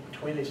between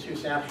these two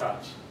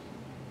snapshots.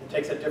 It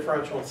takes that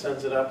differential and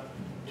sends it up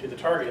to the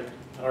target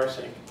at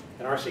rsync.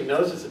 And rsync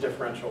knows it's a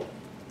differential.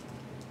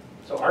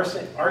 So or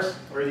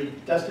the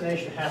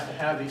destination has to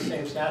have these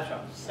same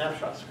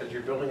snapshots because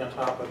you're building on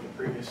top of the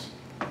previous.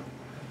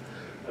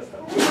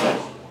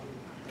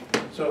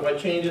 So if I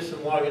change this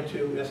and log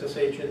into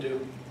SSH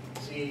into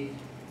Z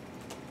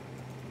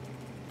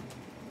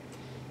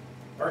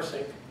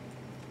rsync,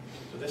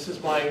 so this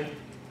is my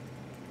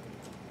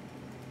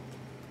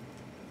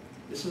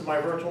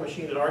virtual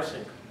machine at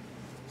rsync.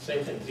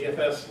 Same thing,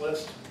 ZFS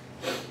list.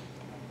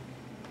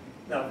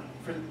 Now,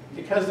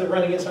 because they're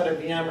running inside a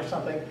VM or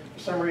something, for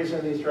some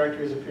reason these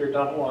directories appear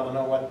double. I don't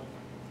know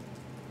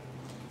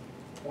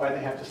why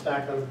they have to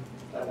stack them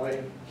that way.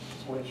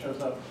 That's the way it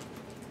shows up.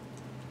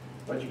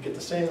 But you get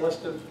the same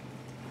list of.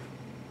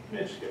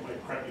 Maybe I should get my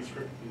crappy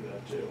script to do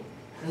that too.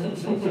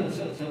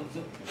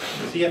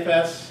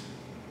 ZFS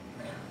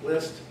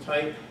list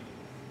type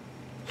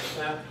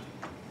snap.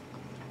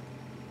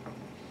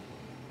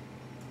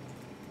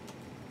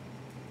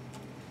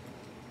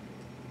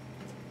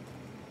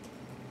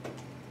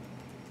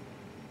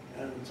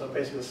 And so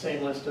basically the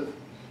same list of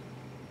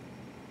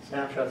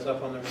snapshots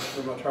up on the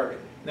remote target.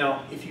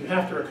 Now, if you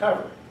have to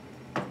recover,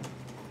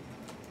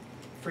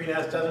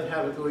 FreeNAS doesn't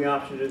have a GUI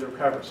option to do the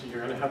recover, so you're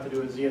going to have to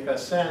do a ZFS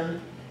send,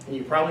 and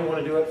you probably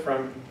want to do it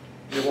from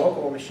your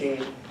local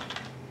machine.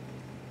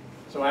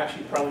 So I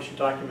actually probably should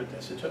document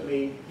this. It took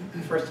me,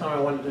 the first time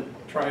I wanted to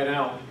try it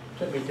out, it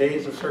took me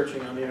days of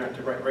searching on the internet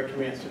to write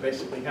commands to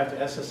basically have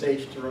to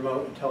SSH to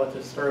remote and tell it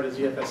to start a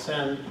ZFS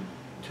send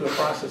to a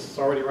process that's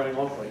already running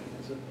locally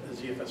as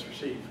a ZFS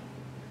receive.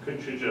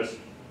 Couldn't you just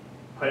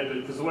pipe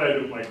it, because the way I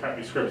do my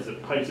crappy script is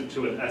it pipes it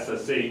to an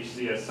SSH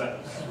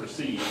ZFS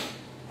receive.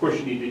 Of course,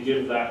 you need to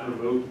give that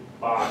remote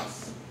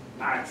box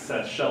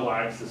access, shell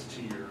access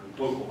to your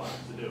local box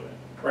to do it.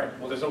 Right.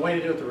 Well, there's a way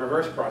to do it the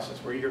reverse process,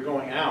 where you're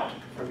going out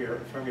from your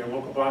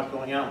local box,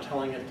 going out and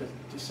telling it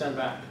to send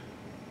back.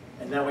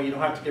 And that way you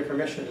don't have to give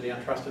permission to the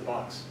untrusted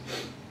box.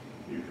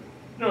 You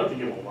don't have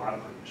to give a lot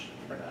of permission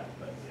for that,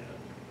 but yeah.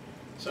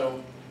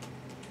 So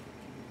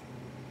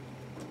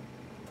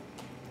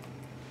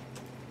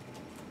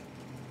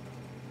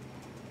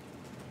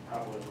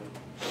Probably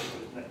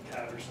with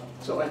Netcat or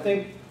something. So I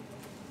think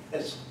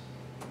as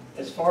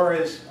far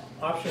as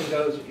option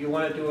goes, if you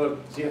want to do a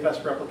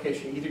ZFS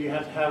replication, either you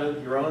have to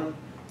have your own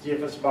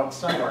ZFS box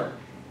somewhere.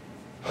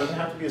 It doesn't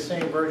have to be the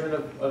same version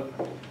of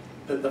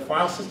the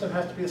file system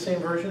has to be the same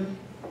version,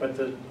 but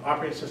the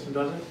operating system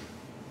doesn't.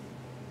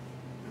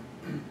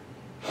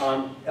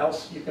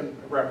 Else you can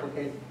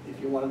replicate if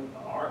you want.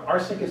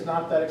 RSync is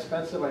not that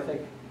expensive. I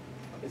think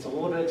it's a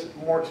little bit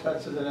more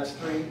expensive than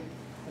S3.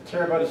 A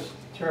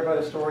terabyte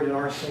of storage in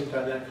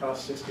rsync.net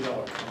costs $60 a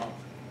month.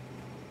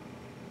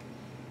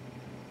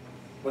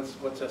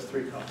 What's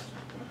S3 cost?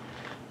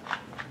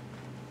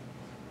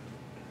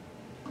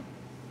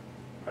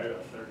 Probably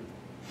about 30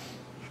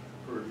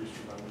 for reduced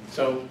redundancy.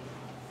 So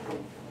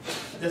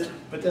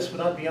this would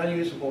not be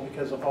unusable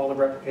because of all the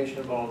replication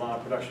involved on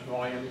production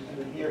volume.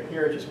 And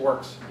here it just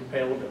works. You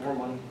pay a little bit more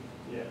money.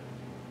 Yeah.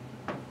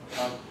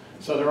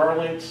 So there are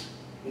links.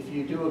 If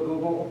you do a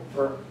Google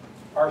for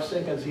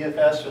rsync and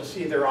ZFS, you'll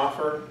see their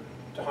offer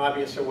to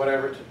hobbyists or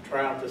whatever to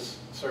try out this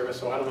service.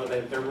 So I don't know,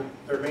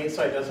 their main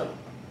site doesn't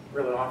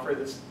really offer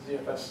this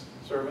ZFS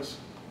service.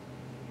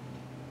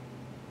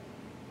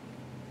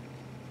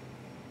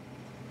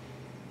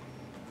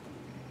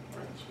 All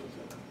right,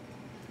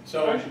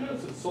 so actually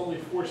notice it's only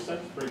 4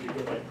 cents per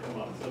gigabyte per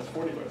month, so that's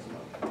 $40 a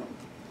month.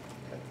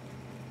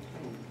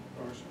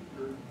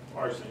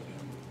 RSync.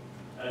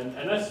 And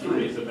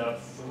S3 is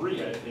about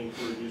 3, I think,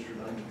 for reduced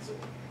redundancy.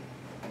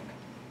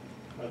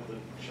 I have to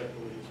check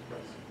the latest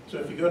price. So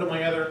if you go to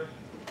my other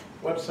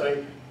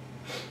website,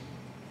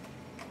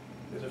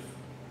 there's a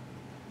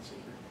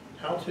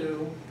how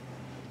to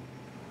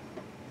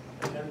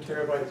 10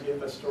 terabyte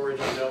ZFS storage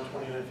on Dell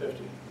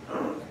 2950.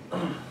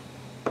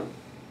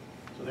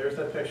 So there's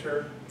that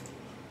picture.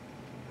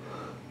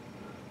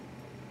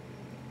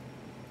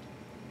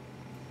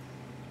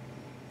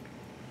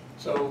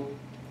 So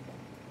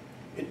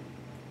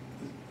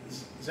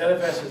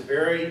ZFS is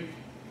very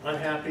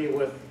unhappy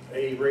with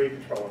a RAID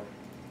controller.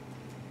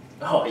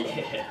 Oh,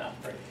 yeah.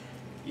 Right.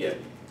 Yeah,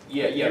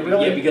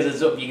 Really?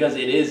 because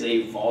it is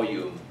a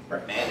volume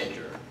Right.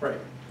 manager. Right.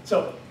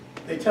 So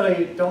they tell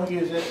you don't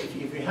use it. If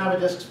you have a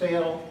disk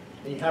fail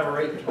and you have a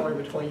RAID controller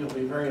in between, you'll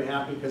be very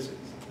unhappy because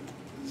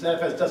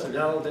ZFS doesn't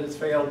know that it's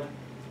failed.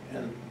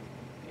 And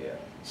Yeah.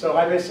 so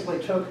I basically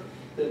took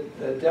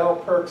the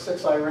Dell PERC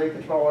 6i RAID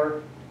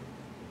controller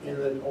in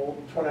the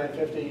old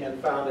 2950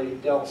 and found a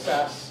Dell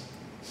SAS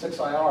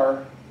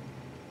 6IR.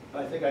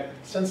 I think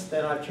since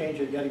then I've changed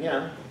it yet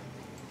again.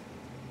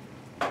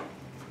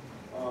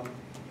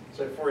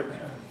 So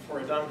for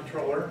a dumb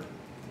controller.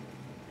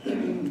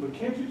 But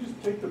can't you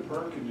just take the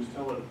perk and just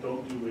tell it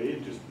don't do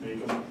RAID, just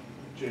make them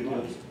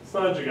JBoss? It's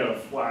not that you gotta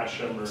flash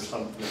them or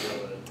something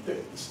with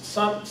it.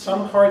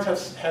 Some cards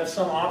have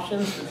some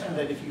options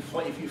that if you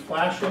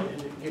flash it,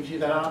 it gives you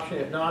that option.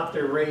 If not,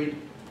 they're RAID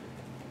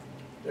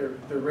 0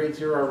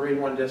 or RAID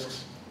 1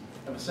 disks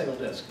of a single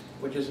disk,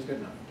 which isn't good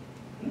enough.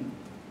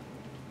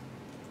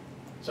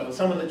 So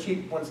some of the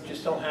cheap ones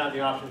just don't have the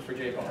option for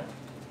JBoss.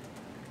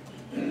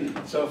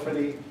 So for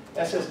the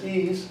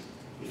SSDs,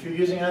 if you're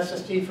using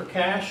SSD for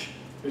cache,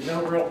 there's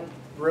no real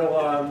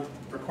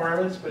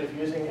requirements, but if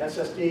you're using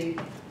SSD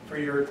for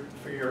your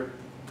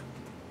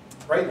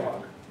write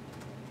log,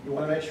 you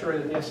want to make sure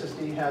that the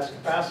SSD has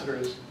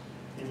capacitors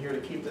in here to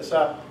keep this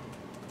up.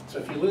 So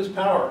if you lose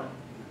power,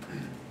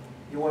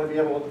 you want to be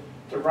able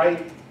to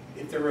write,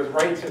 if there was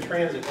writes in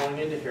transit going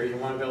into here, you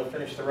want to be able to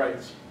finish the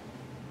writes.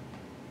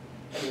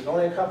 And there's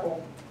only a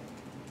couple,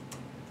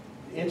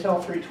 the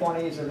Intel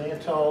 320s and the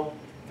Intel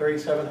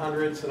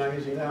 3700s that I'm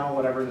using now,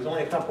 whatever, there's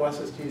only a couple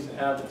SSDs that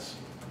have this.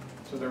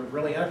 So they're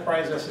really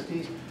enterprise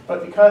SSDs,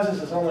 but because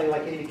this is only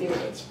like 80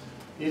 gigabits,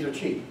 these are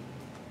cheap. You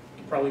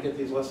can probably get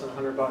these less than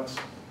 $100.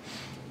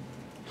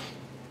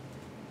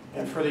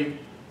 And for the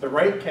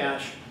write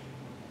cache,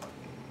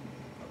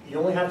 you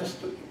only have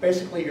to,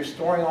 basically you're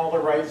storing all the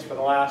writes for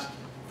the last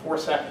 4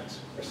 seconds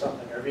or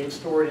something. They're being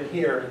stored in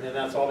here, and then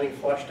that's all being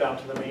flushed out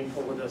to the main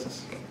pool of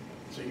disks.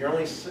 So you're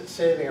only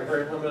saving a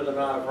very limited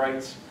amount of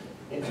writes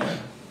in here.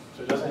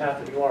 So it doesn't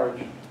have to be large.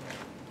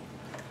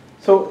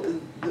 So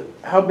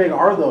how big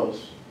are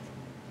those?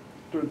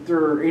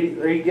 They're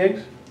 80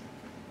 gigs?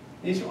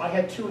 I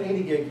had 2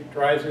 80 gig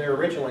drives in there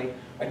originally.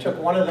 I took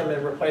one of them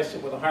and replaced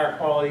it with a higher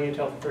quality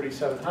Intel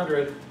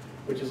 3700,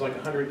 which is like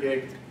 100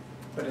 gig,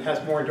 but it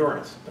has more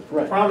endurance. The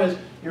Right. problem is,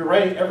 you're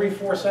writing every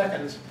 4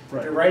 seconds,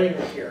 Right. you're writing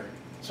it here.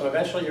 So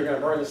eventually you're gonna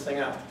burn this thing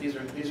out. These are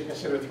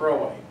considered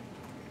throwaway.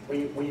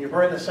 When you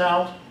burn this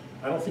out,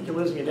 I don't think you're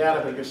losing your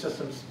data, but your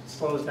system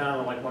slows down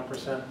to like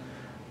 1%.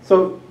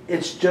 So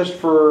it's just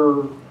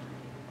for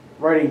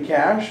writing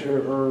cache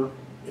or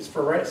It's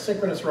for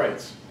synchronous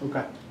writes.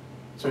 okay,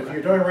 So if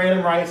you're doing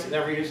random writes, it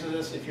never uses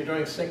this. If you're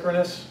doing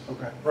synchronous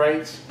okay,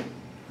 writes,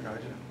 I got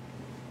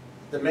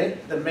you.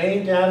 the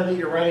main data that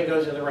you're writing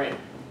goes into RAM.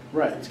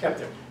 Right, It's kept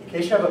there. In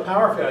case you have a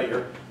power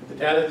failure, the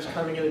data that's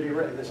coming in to be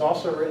written is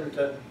also written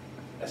to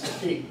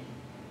SSD.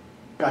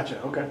 gotcha.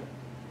 Okay,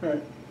 all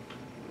right.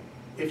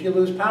 If you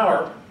lose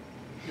power,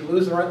 you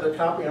lose the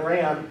copy in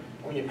RAM.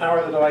 When you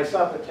power the device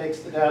up, it takes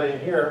the data in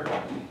here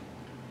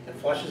and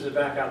flushes it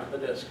back out to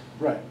the disk.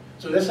 Right.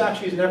 So this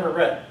actually is never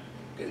read.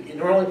 It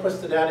normally puts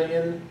the data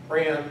in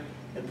RAM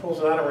and pulls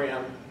it out of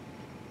RAM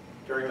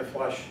during the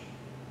flush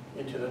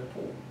into the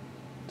pool.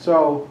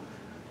 So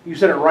you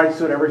said it writes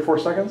to it every 4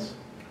 seconds?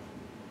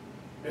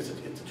 It's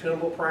a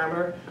tunable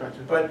parameter, Gotcha.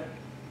 but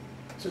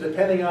so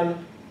depending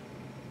on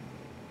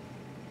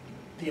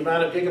the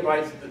amount of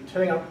gigabytes,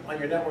 depending on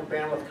your network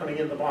bandwidth coming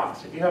in the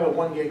box. If you have a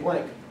 1 gig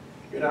link,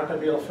 you're not going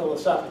to be able to fill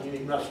this up, and you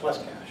need much less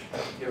cache.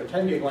 If you have a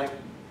 10 gig link,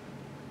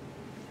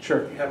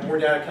 Sure, you have more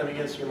data coming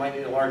in, so you might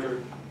need a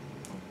larger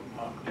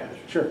cache.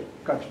 sure,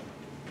 gotcha.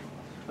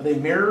 Are they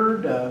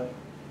mirrored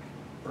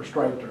or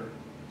striped or?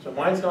 So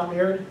mine's not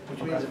mirrored, which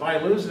means Okay. if I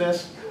lose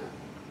this,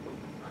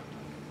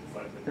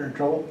 You're in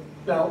trouble?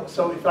 no,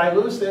 so if I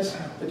lose this,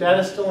 the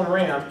data's still in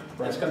RAM, it's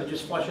Right. going to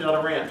just flush it out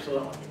of RAM.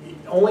 So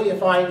only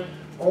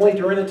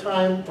during the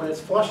time when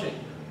it's flushing,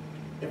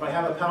 if I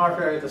have a power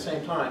failure at the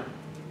same time.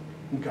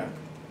 Okay.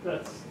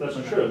 That's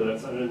true, I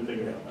didn't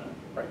think about that.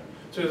 Right.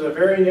 So there's a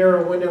very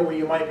narrow window where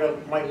you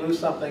might lose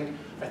something.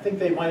 I think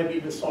they might have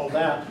even solved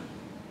that.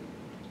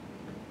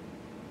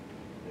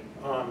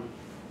 Not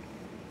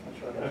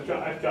sure.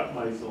 I've got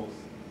Meisel's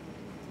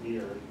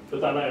mirrored,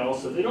 but then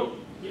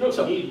you don't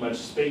So- need much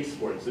space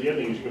for it. So the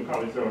other thing is you can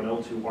probably throw an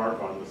L2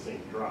 warp on the same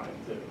drive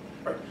too.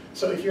 Right.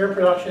 So if you're in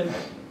production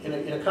in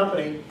a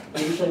company,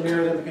 they usually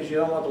mirror them because you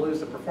don't want to lose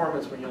the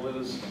performance when you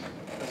lose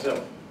a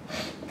ZIL.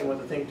 You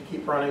want the thing to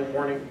keep running,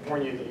 warn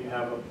you that you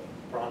have a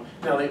problem.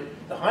 Now,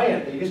 the high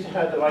end, they used to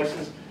have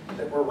devices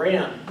that were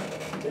RAM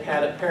that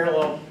had a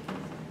parallel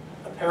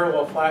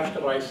flash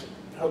device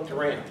hooked to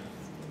RAM,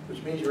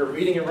 which means you're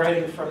reading and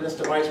writing from this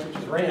device, which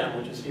is RAM,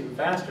 which is even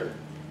faster.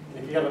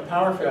 And if you have a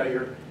power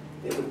failure,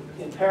 it would,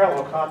 in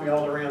parallel, copy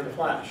all the RAM to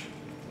flash.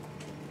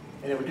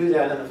 And it would do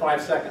that in the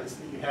 5 seconds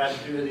that you had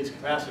due to these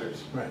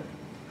capacitors. Right.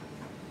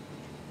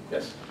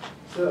 Yes.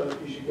 So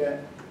you should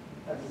get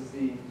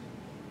SSD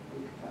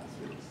with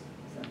capacitors,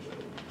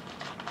 essentially.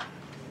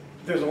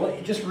 There's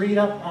you just read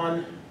up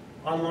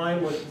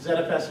online with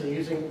ZFS and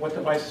using what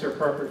devices are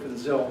appropriate for the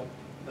ZIL.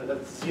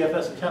 That's the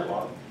CFS intent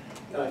log.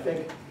 And I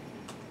think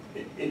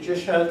it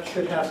just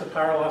should have some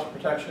power loss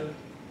protection.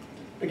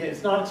 Again,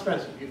 it's not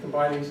expensive. You can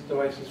buy these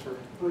devices for.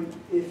 But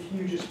if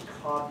you just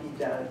copy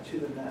data to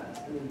the NAS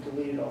and then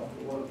delete it off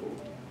the local,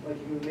 like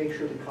you can make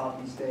sure the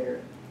copy's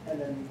there and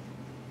then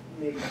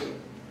make sure,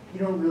 you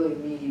don't really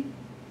need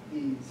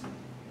these,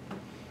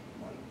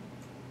 like,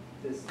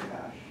 this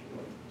cache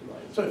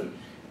device. So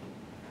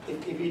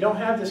if you don't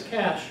have this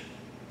cache,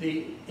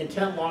 the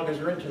intent log is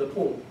written to the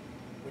pool,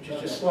 which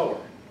is just slower.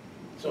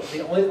 So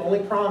the only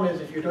problem is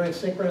if you're doing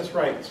synchronous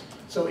writes.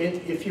 So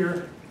if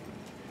you're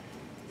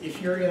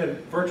in a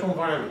virtual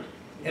environment,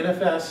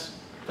 NFS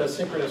does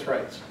synchronous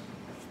writes.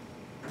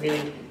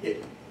 Meaning,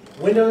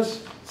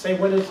 Windows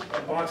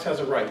box has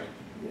a write.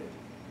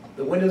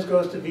 The Windows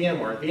goes to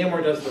VMware.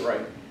 VMware does the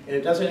write. And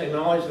it doesn't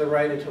acknowledge the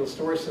write until the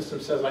storage system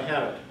says I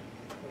have it.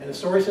 And the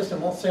storage system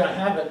won't say I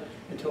have it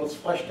until it's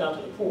flushed out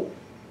to the pool.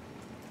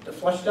 To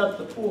flush it out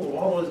to the pool of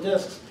all those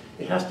disks,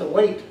 it has to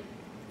wait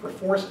for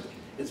 4.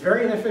 It's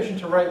very inefficient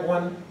to write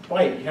 1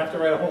 byte. You have to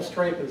write a whole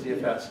stripe in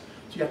ZFS. So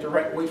you have to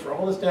wait for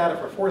all this data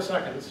for 4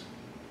 seconds,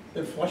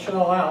 then flush it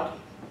all out,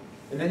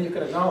 and then you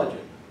can acknowledge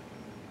it.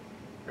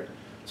 Right.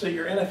 So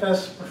your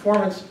NFS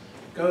performance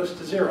goes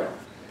to 0.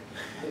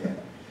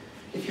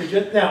 If you're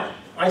just now,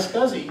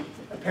 iSCSI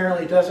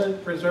apparently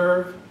doesn't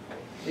preserve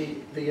the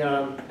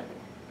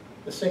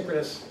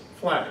synchronous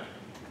flag.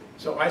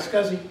 So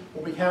iSCSI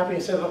will be happy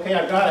and says, okay,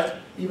 I've got it,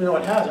 even though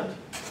it hasn't.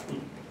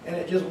 And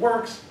it just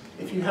works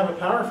if you have a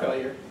power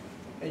failure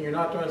and you're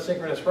not doing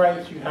synchronous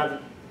writes, you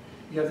have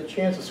the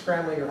chance of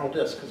scrambling your whole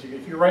disk. Because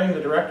if you're writing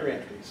the directory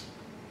entries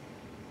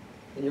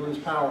and you lose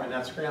power and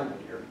that's scrambled,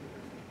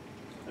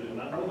 I did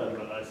not know that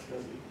about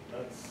iSCSI.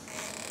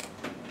 That's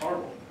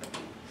horrible.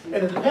 So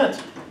And it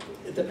depends.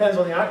 It depends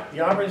on the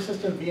operating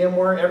system,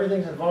 VMware,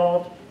 everything's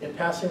involved in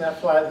passing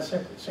that flag,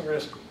 the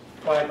synchronous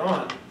flag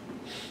on.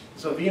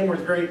 So VMware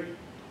is very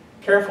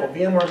careful.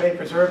 VMware may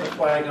preserve the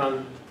flag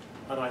on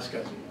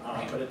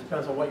iSCSI, but it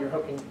depends on what you're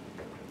hooking.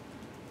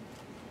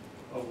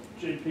 Oh,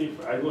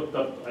 JP, I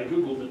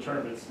Googled the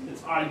term, it's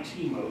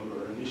IT mode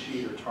or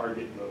initiate or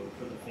target mode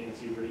for the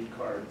fancy RAID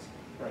cards.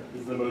 Right.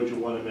 Is the mode you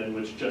want them in,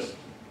 which just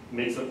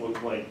makes it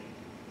look like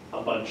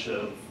a bunch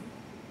of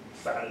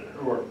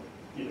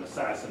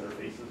SAS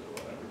interfaces or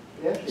whatever.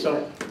 They actually So-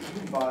 have, you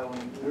can buy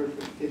one, they're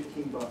for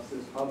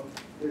 $15,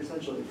 they're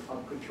essentially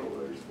hub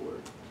controllers for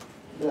it.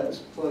 That's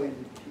plug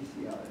into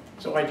PCI.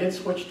 So I did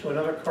switch to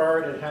another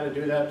card and how to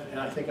do that, and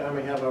I think I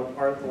may have an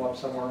article up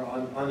somewhere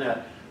on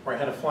that, where I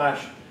had to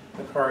flash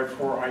the card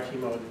for IT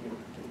mode.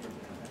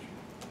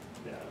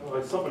 Yeah,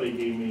 well, somebody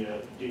gave me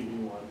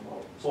one,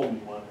 well, sold me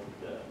one,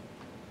 and,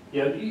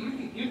 yeah, you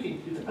can,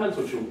 it depends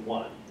what you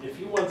want. If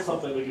you want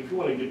something, like if you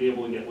want to be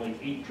able to get like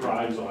 8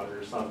 drives on it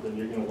or something,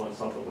 you're gonna want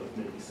something with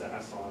maybe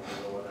SAS on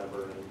it or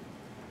whatever, and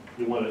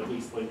you want at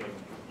least like a,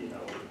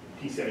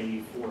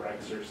 PCIe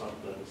 4X or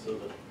something, so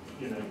that,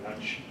 you're not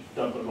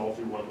dumping it all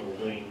through one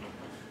little lane.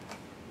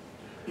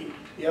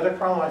 The other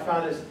problem I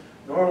found is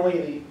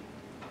normally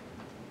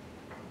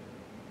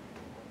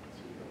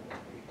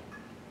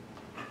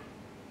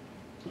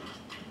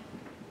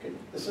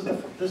this is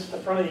the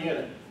front of the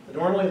unit.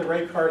 Normally the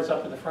RAID card is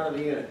up in the front of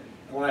the unit.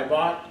 And when I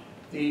bought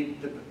the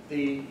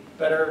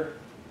better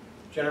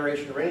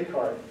generation RAID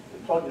card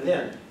and plugged it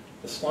in,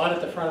 the slot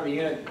at the front of the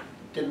unit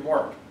didn't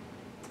work.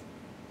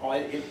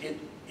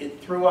 It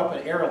threw up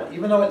an error.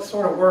 Even though it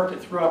sort of worked,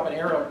 it threw up an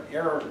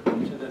error to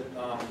the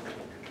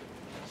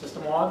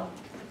system log.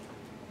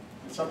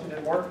 Something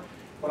didn't work.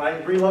 When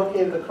I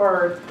relocated the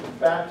card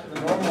back to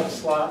the normal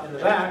slot in the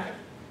back,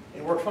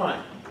 it worked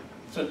fine.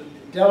 So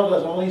Dell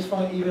does all these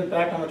funky, even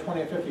back on the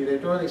 2050, they're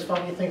doing these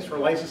funky things for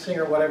licensing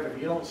or whatever. If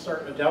you don't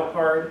start a Dell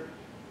card.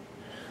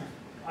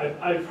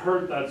 I've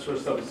heard that sort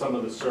of stuff. Some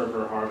of the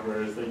server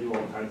hardware is they do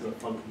all kinds of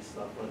funky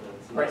stuff with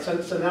it. Right,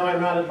 so now I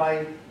mounted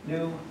my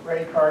new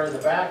RAID card in the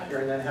back here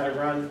and then had to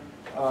run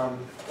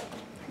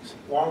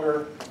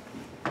longer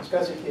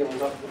SCSI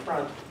cables up to the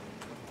front.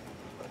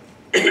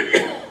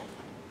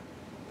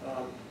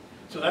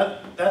 So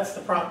that's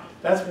the problem.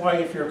 That's why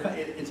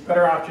it's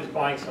better off just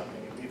buying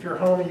something. If you're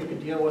home, you can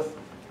deal with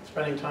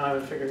spending time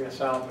and figuring this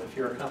out, but if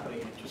you're a company,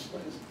 it just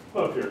is.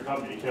 Well, if you're a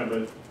company, you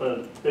can,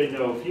 but they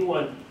know if you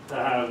want to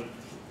have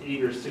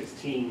 8 or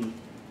 16,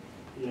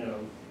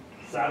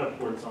 SATA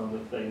ports on the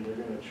thing, they're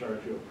going to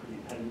charge you a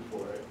pretty penny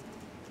for it.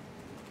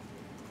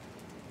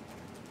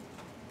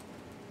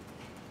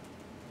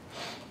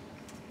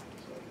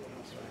 So what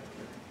else do I have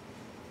here?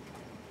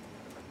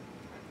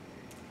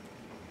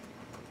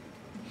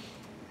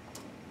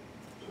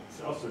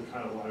 It's also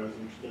kind of why I was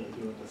interested in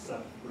doing the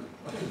set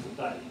because of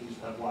that. You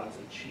just have lots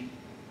of cheap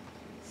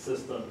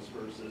systems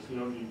versus,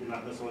 you're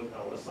not necessarily an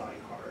LSI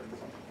card and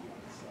something like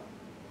that stuff.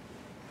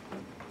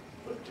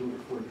 But 2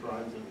 or 4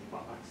 drives in a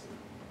box and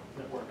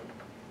networking.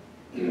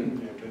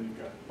 Yeah, then you've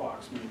got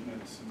box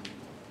maintenance and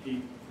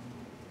heat,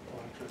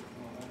 electric, and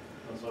all that.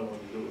 That's what I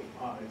want to do with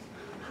pies.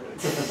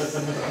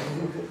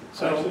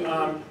 So, I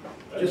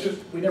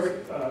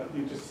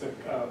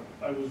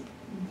was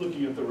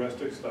looking at the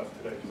Restic stuff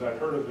today, because I'd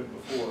heard of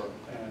it before,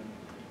 and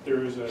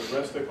there is a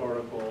Restic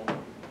article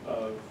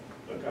of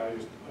a guy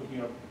who's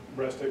hooking up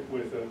Restic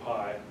with a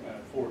Pi and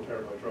a 4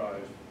 terabyte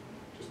drive.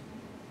 Just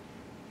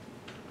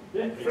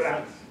Yeah, makes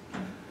sense.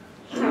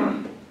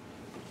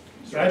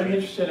 So I'd be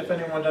interested if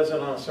anyone does it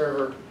on a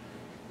server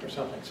or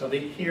something. So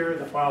here,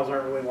 the files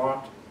aren't really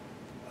locked.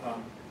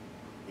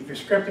 If you're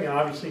scripting,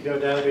 obviously go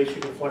to database,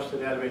 you can flush the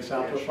database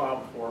out to a file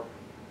before.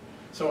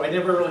 So I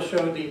never really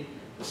showed the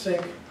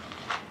sync.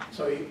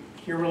 So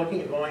here we're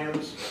looking at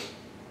volumes.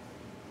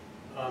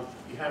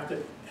 You have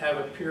to have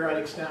a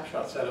periodic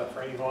snapshot set up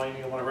for any volume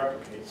you want to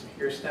replicate. So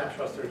here's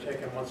snapshots that are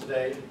taken once a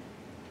day, and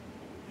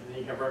then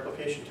you have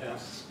replication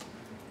tests.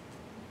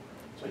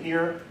 So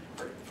here,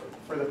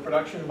 for the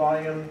production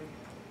volume,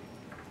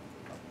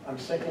 I'm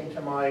syncing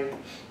to my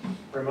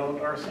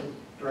remote rsync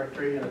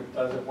directory, and it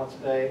does it once a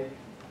day.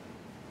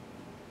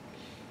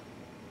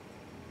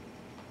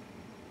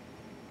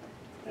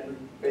 And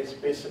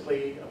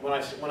basically, when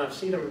I've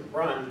seen them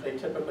run, they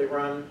typically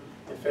run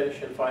and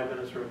finish in 5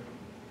 minutes or.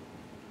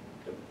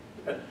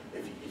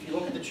 If you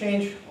look at the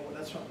change, oh,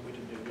 that's what we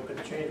didn't do. Look at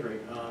the change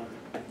rate.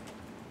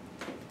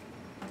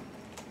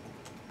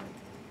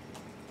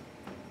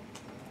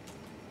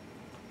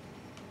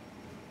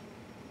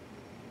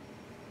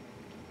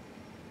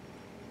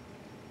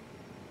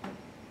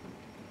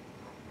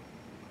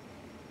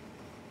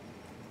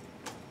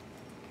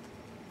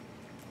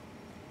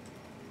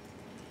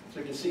 So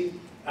you can see,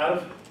 out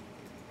of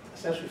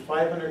essentially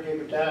 500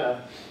 gig of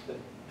data,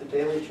 the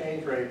daily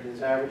change rate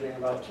is averaging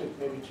about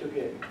maybe 2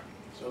 gig.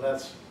 So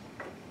that's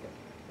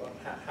what,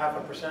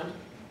 0.5%.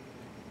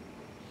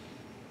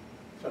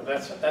 So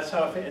that's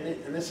how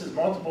and this is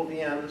multiple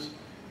VMs.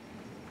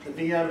 The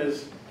VM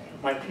is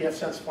my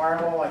pfSense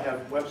firewall. I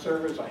have web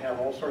servers. I have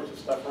all sorts of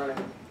stuff running.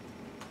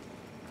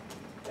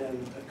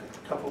 and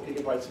a couple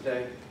gigabytes a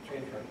day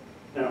change rate.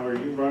 Now, are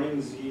you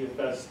running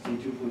ZFS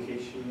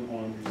deduplication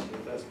on your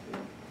ZFS?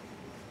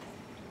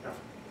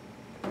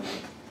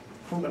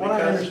 From But what I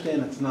because-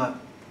 understand, it's not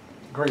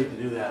great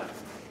to do that.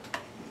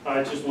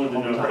 I just wanted to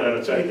know if that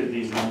affected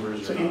these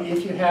numbers So or not.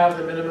 if you have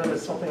the minimum,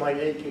 it's something like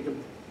 8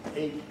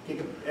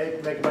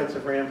 megabytes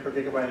of RAM per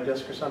gigabyte of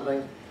disk or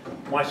something.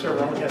 My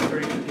server only has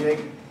 32 gig,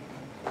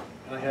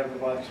 and I have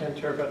about 10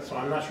 terabytes, so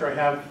I'm not sure I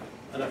have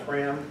enough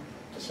RAM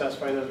to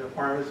satisfy those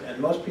requirements. And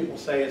most people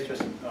say it's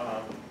just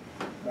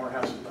more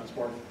hassle than it's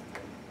worth.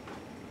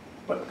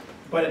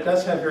 But it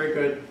does have very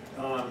good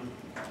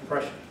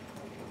compression.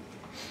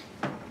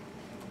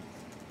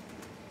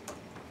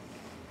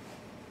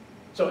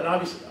 So, and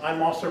obviously,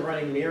 I'm also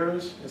running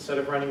mirrors instead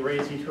of running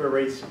RAID Z2 or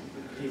RAID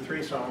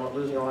Z3, so I'm not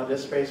losing a lot of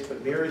disk space,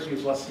 but mirrors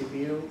use less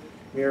CPU.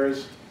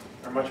 Mirrors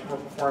are much more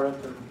performant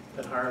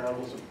than higher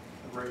levels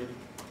of RAID.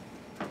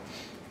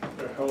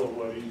 They're a hell of a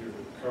lot easier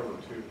to recover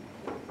too.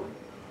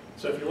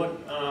 So if you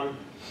look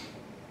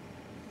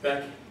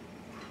back,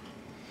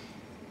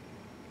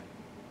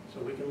 so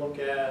we can look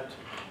at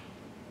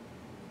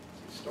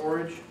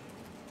storage.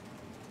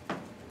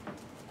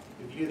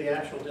 You view the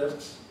actual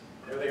disks,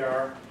 there they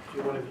are. If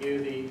you want to view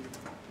the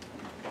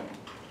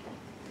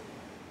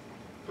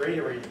RAID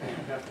arrangement,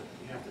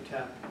 you have to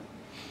tap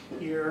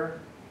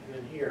here and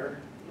then here.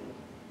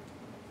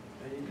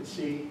 And you can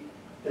see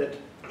that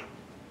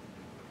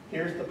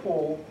here's the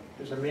pool.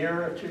 There's a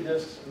mirror of 2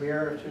 disks, a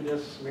mirror of 2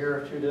 disks, a mirror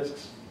of 2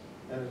 disks,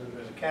 and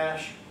there's a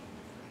cache.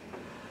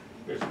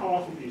 There's how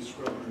often these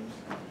scrub rooms.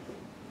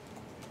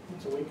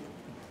 Once a week.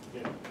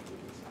 Yeah.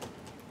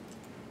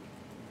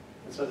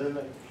 And so then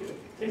It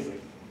takes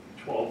like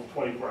 12,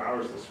 24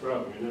 hours to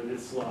scrub. I mean,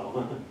 it's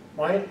slow.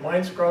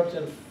 mine scrubs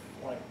in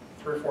like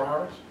 3 or 4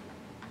 hours.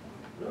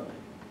 Really?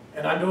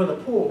 And I'm doing the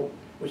pool,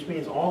 which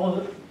means all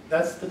of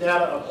that's the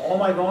data of all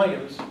my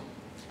volumes.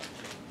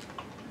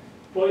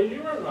 Well,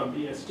 you're running on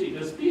BSD.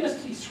 Does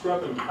BSD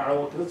scrub in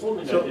parallel? Because that's one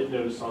thing So- I did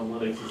notice on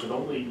Linux is it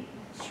only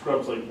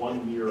scrubs like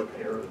 1 mirror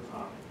pair at a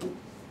time.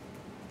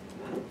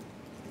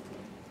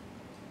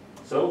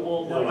 So it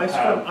won't No, like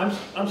have...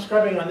 I'm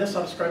scrubbing on this,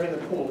 I'm scrubbing the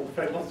pool. In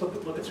fact, let's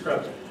look at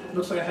scrubs. It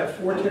looks like I have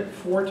 4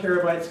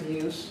 terabytes in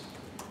use.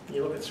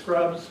 You look at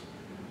scrubs.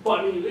 Well,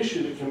 I mean, you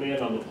issue the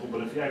command on the pool,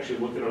 but if you actually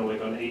look at it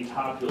like on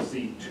ATOP, you'll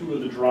see 2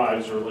 of the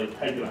drives are like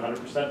pegged at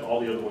 100%, all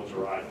the other ones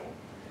are idle.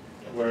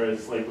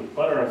 Whereas like with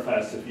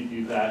ButterFS, if you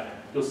do that,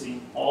 you'll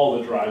see all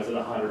the drives at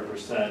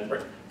 100%,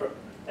 Right,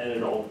 and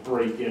it'll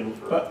break in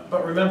for...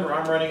 But remember,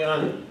 I'm running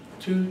on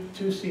two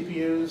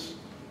CPUs,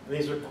 and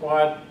these are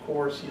quad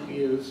core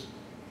CPUs,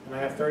 and I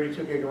have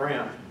 32 gig of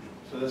RAM.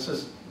 So this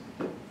is,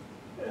 Yeah,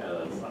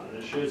 that's not an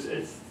issue.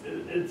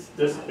 It's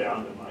disk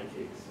bound in my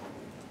case.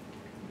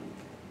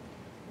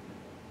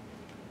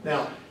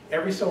 now,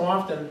 every so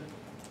often,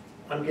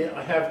 I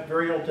have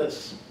very old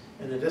disks,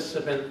 and the disks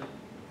have been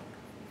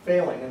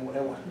failing, and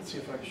let's see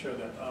if I can show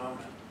that.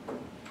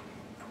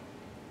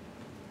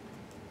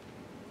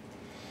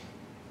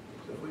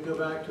 So if we go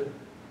back to,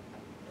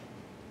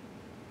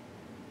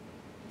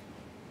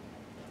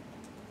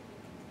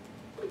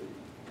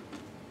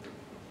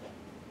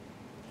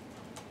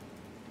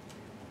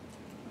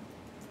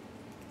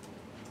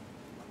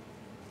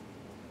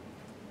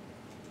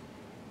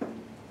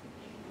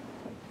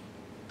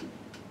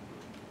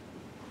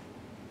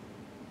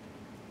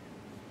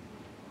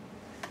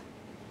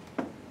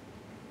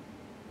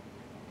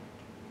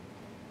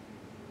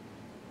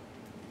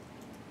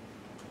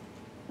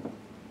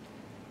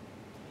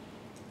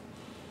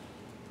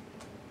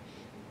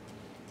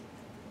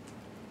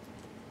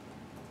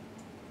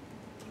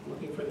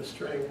 looking for the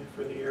string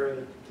for the error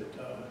that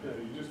Yeah,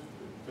 you just,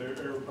 they're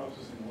error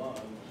processing logs.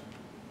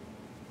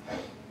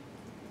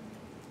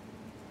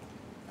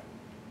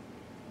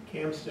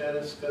 cam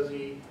status,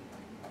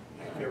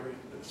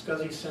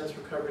 SCSI sense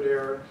recovered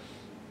error,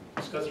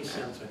 SCSI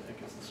sense, I think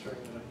is the string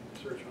that I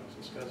can search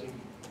on, so SCSI.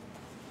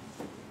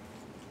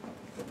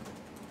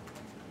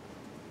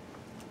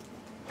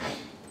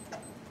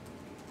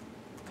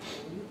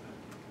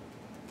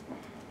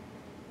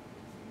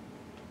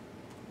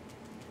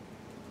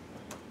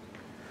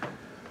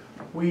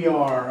 We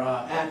are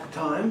at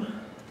time.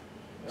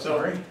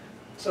 So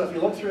if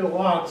you look through the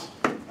logs,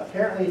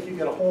 apparently if you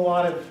get a whole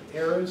lot of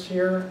errors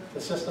here,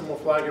 the system will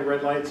flag a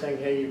red light saying,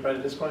 hey, you've got a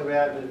disk going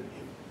bad.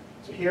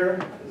 So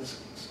here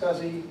is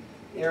SCSI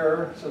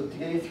error, so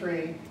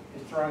DA3 is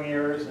throwing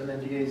errors, and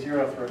then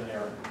DA0 throws an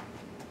error.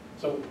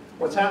 So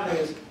what's happening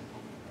is,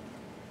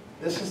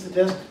 this is the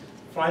disk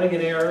finding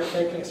an error,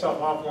 taking itself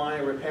offline,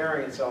 and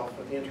repairing itself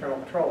with the internal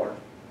controller,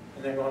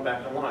 and then going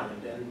back online.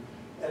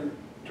 And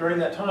during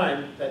that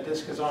time, that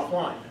disk is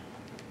offline.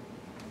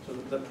 So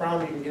the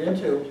problem you can get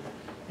into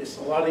is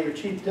a lot of your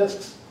cheap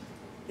disks,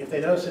 if they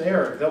notice an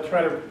error, they'll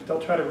try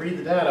to read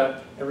the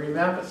data and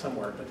remap it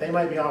somewhere, but they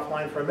might be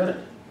offline for a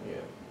minute. Yeah.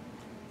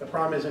 The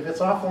problem is if it's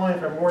offline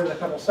for more than a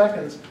couple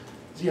seconds,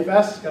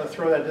 ZFS is going to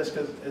throw that disk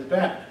as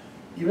bad.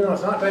 Even though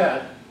it's not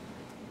bad,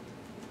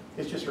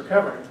 it's just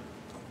recovering.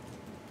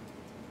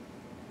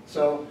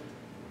 So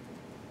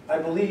I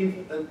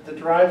believe the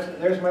drives,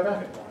 there's my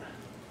backup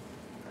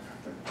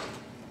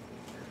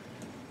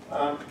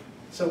one.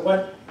 So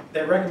what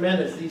they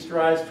recommend is these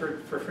drives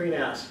for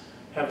FreeNAS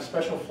have a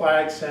special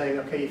flag saying,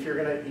 okay, if you're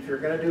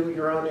gonna do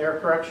your own error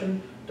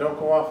correction, don't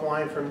go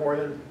offline for more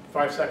than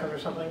 5 seconds or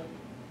something.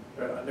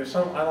 There's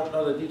some, I don't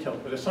know the details,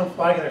 but there's some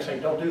flag in there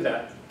saying don't do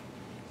that.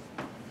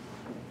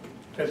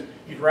 Because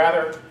you'd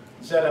rather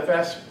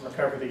ZFS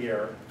recover the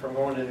error from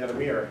going to the other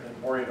mirror than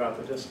worry about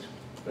the disk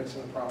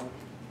fixing the problem.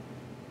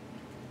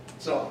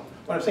 So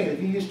what I'm saying is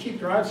if you use cheap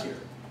drives here,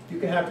 you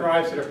can have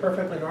drives that are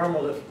perfectly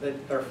normal that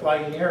are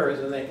flagging errors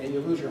and you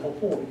lose your whole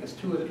pool because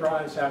 2 of the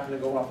drives happen to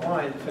go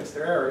offline to fix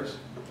their errors.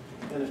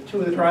 And if 2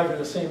 of the drives in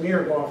the same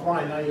mirror go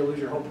offline, now you lose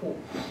your whole pool.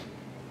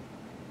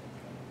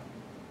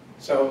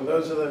 So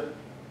those are the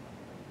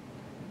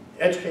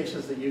edge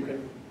cases that you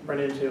can run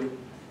into.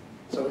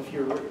 So if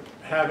you're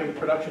having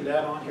production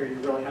data on here, you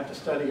really have to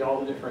study all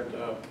the different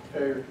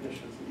failure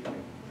conditions that you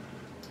can.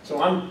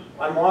 So I'm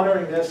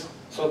monitoring this.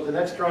 So the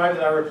next drive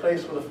that I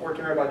replace with a 4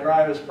 terabyte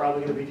drive is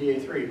probably going to be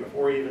DA3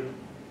 before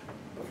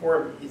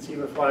it's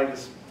even flagged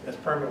as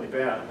permanently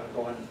bad. I'm going to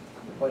go in and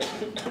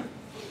replace it.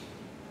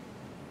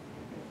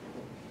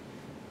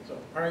 So,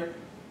 all right.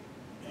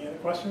 Any other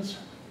questions?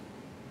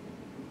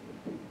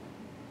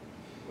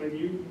 When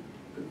you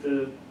put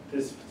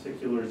this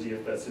particular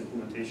ZFS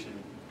implementation,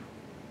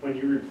 when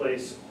you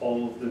replace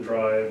all of the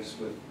drives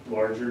with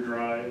larger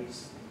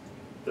drives,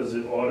 does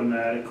it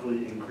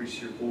automatically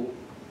increase your pool?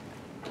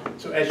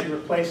 So as you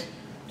replace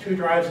 2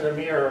 drives in a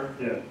mirror,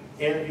 Yeah.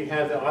 and if you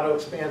have the auto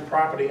expand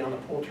property on the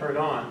pool turned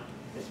on,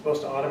 it's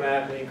supposed to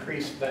automatically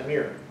increase that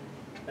mirror.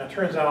 Now it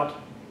turns out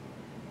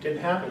it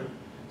didn't happen,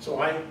 so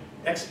I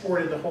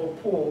exported the whole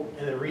pool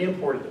and then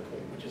re-imported the pool,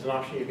 which is an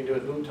option you can do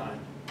at boot time.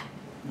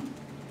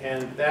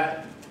 And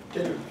that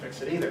didn't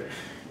fix it either.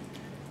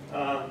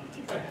 I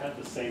think I had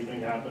the same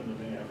thing happen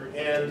to me every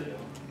And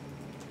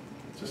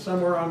so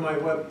somewhere on my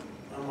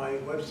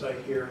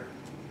website here,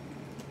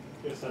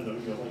 I'm gonna send a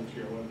link to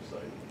your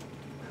website.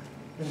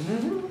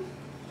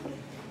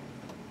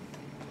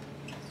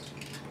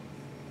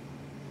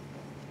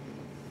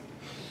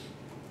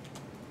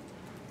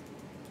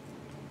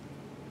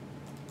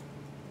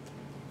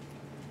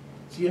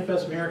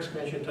 ZFS mirror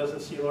expansion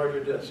doesn't see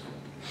larger disk.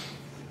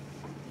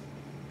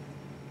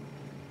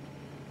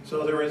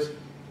 So there is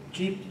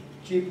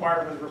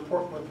G-part was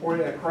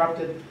reporting a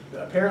corrupted.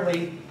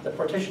 Apparently, the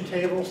partition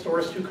table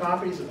stores 2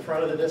 copies at the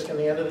front of the disk and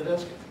the end of the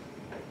disk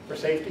for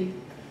safety.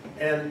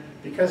 And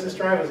because this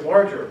drive is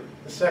larger,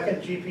 the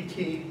second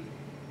GPT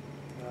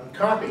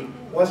copy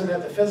wasn't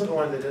at the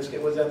physical end of the disk,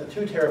 it was at the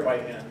 2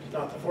 terabyte end,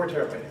 not the 4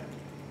 terabyte end.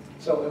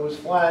 So it was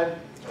flagged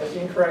as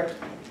the incorrect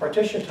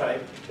partition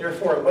type,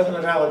 therefore it wasn't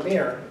a valid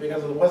mirror.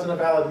 Because it wasn't a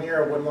valid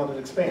mirror, it wouldn't let it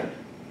expand.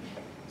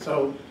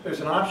 So there's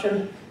an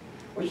option,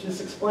 which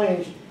this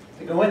explains,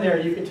 to go in there,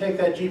 you can take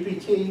that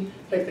GPT,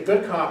 take the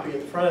good copy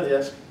at the front of the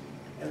disk,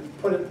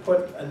 and put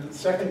a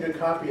second good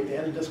copy at the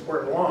end of the disk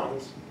where it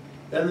belongs.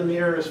 Then the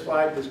mirror is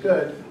flagged as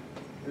good,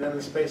 and then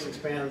the space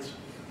expands.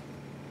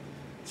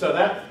 So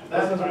that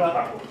was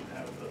about,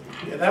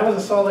 yeah, that was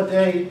a solid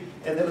day,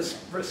 and it was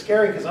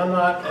scary because I'm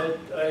not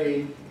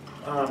a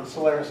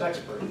Solaris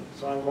expert.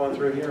 So I'm going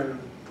through here and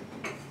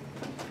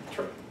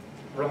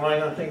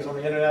relying on things on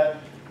the internet.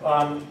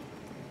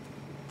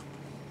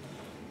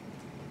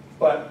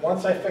 But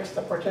once I fixed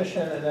the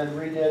partition and then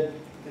redid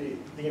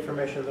the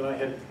information that I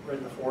had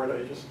written before it,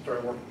 I just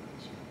started working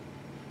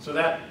with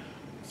it.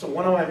 So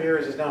one of my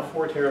mirrors is now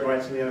 4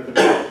 terabytes and the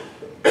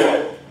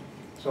other.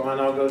 So I'll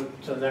now go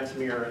to the next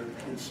mirror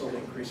and slowly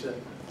increase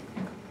it.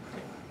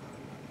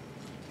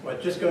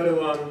 But just go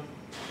to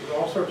there's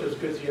all sorts of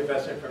good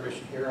ZFS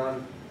information here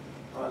on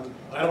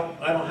I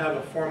don't have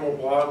a formal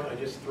blog. I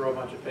just throw a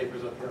bunch of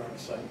papers up here on the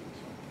site.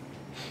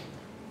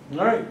 So.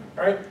 All right.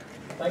 All right.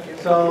 Thank you.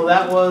 So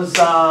that was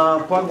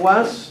Plug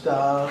West.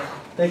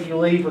 Thank you,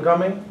 Lee, for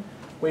coming.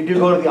 We do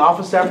go to the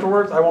office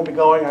afterwards. I won't be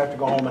going. I have to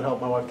go home and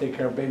help my wife take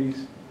care of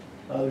babies.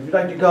 If you'd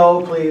like to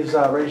go, please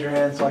raise your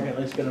hand so I can at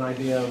least get an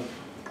idea of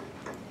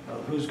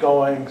who's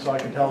going, so I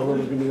can tell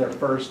who's going to be there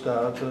first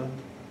to,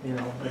 you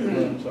know, make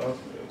room. So,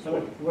 you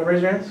want to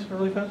raise your hands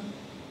really fast?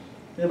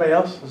 Anybody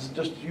else? Is it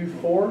just you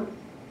 4?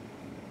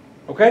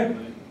 Okay.